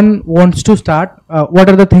 If one wants to start, what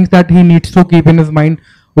are the things that he needs to keep in his mind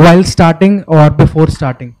while starting or before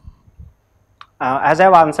starting? As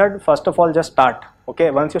I've answered, first of all, just start. Okay,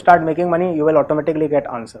 once you start making money, you will automatically get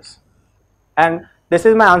answers. And this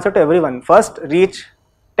is my answer to everyone. First, reach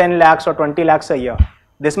 10 lakhs or 20 lakhs a year.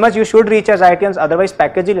 This much you should reach as IITians, otherwise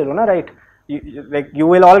package hi le lo na, right? You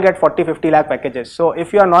will all get 40-50 lakh packages. So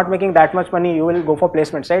if you are not making that much money, you will go for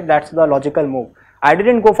placements, right? That's the logical move. I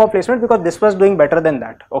didn't go for placement because this was doing better than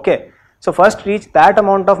that. Okay, so first reach that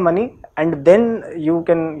amount of money, and then you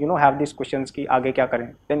can have these questions ki aage kya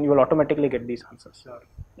kare. Then you will automatically get these answers.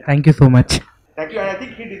 Thank you so much. Thank you, and I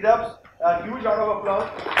think he deserves a huge round of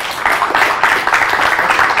applause.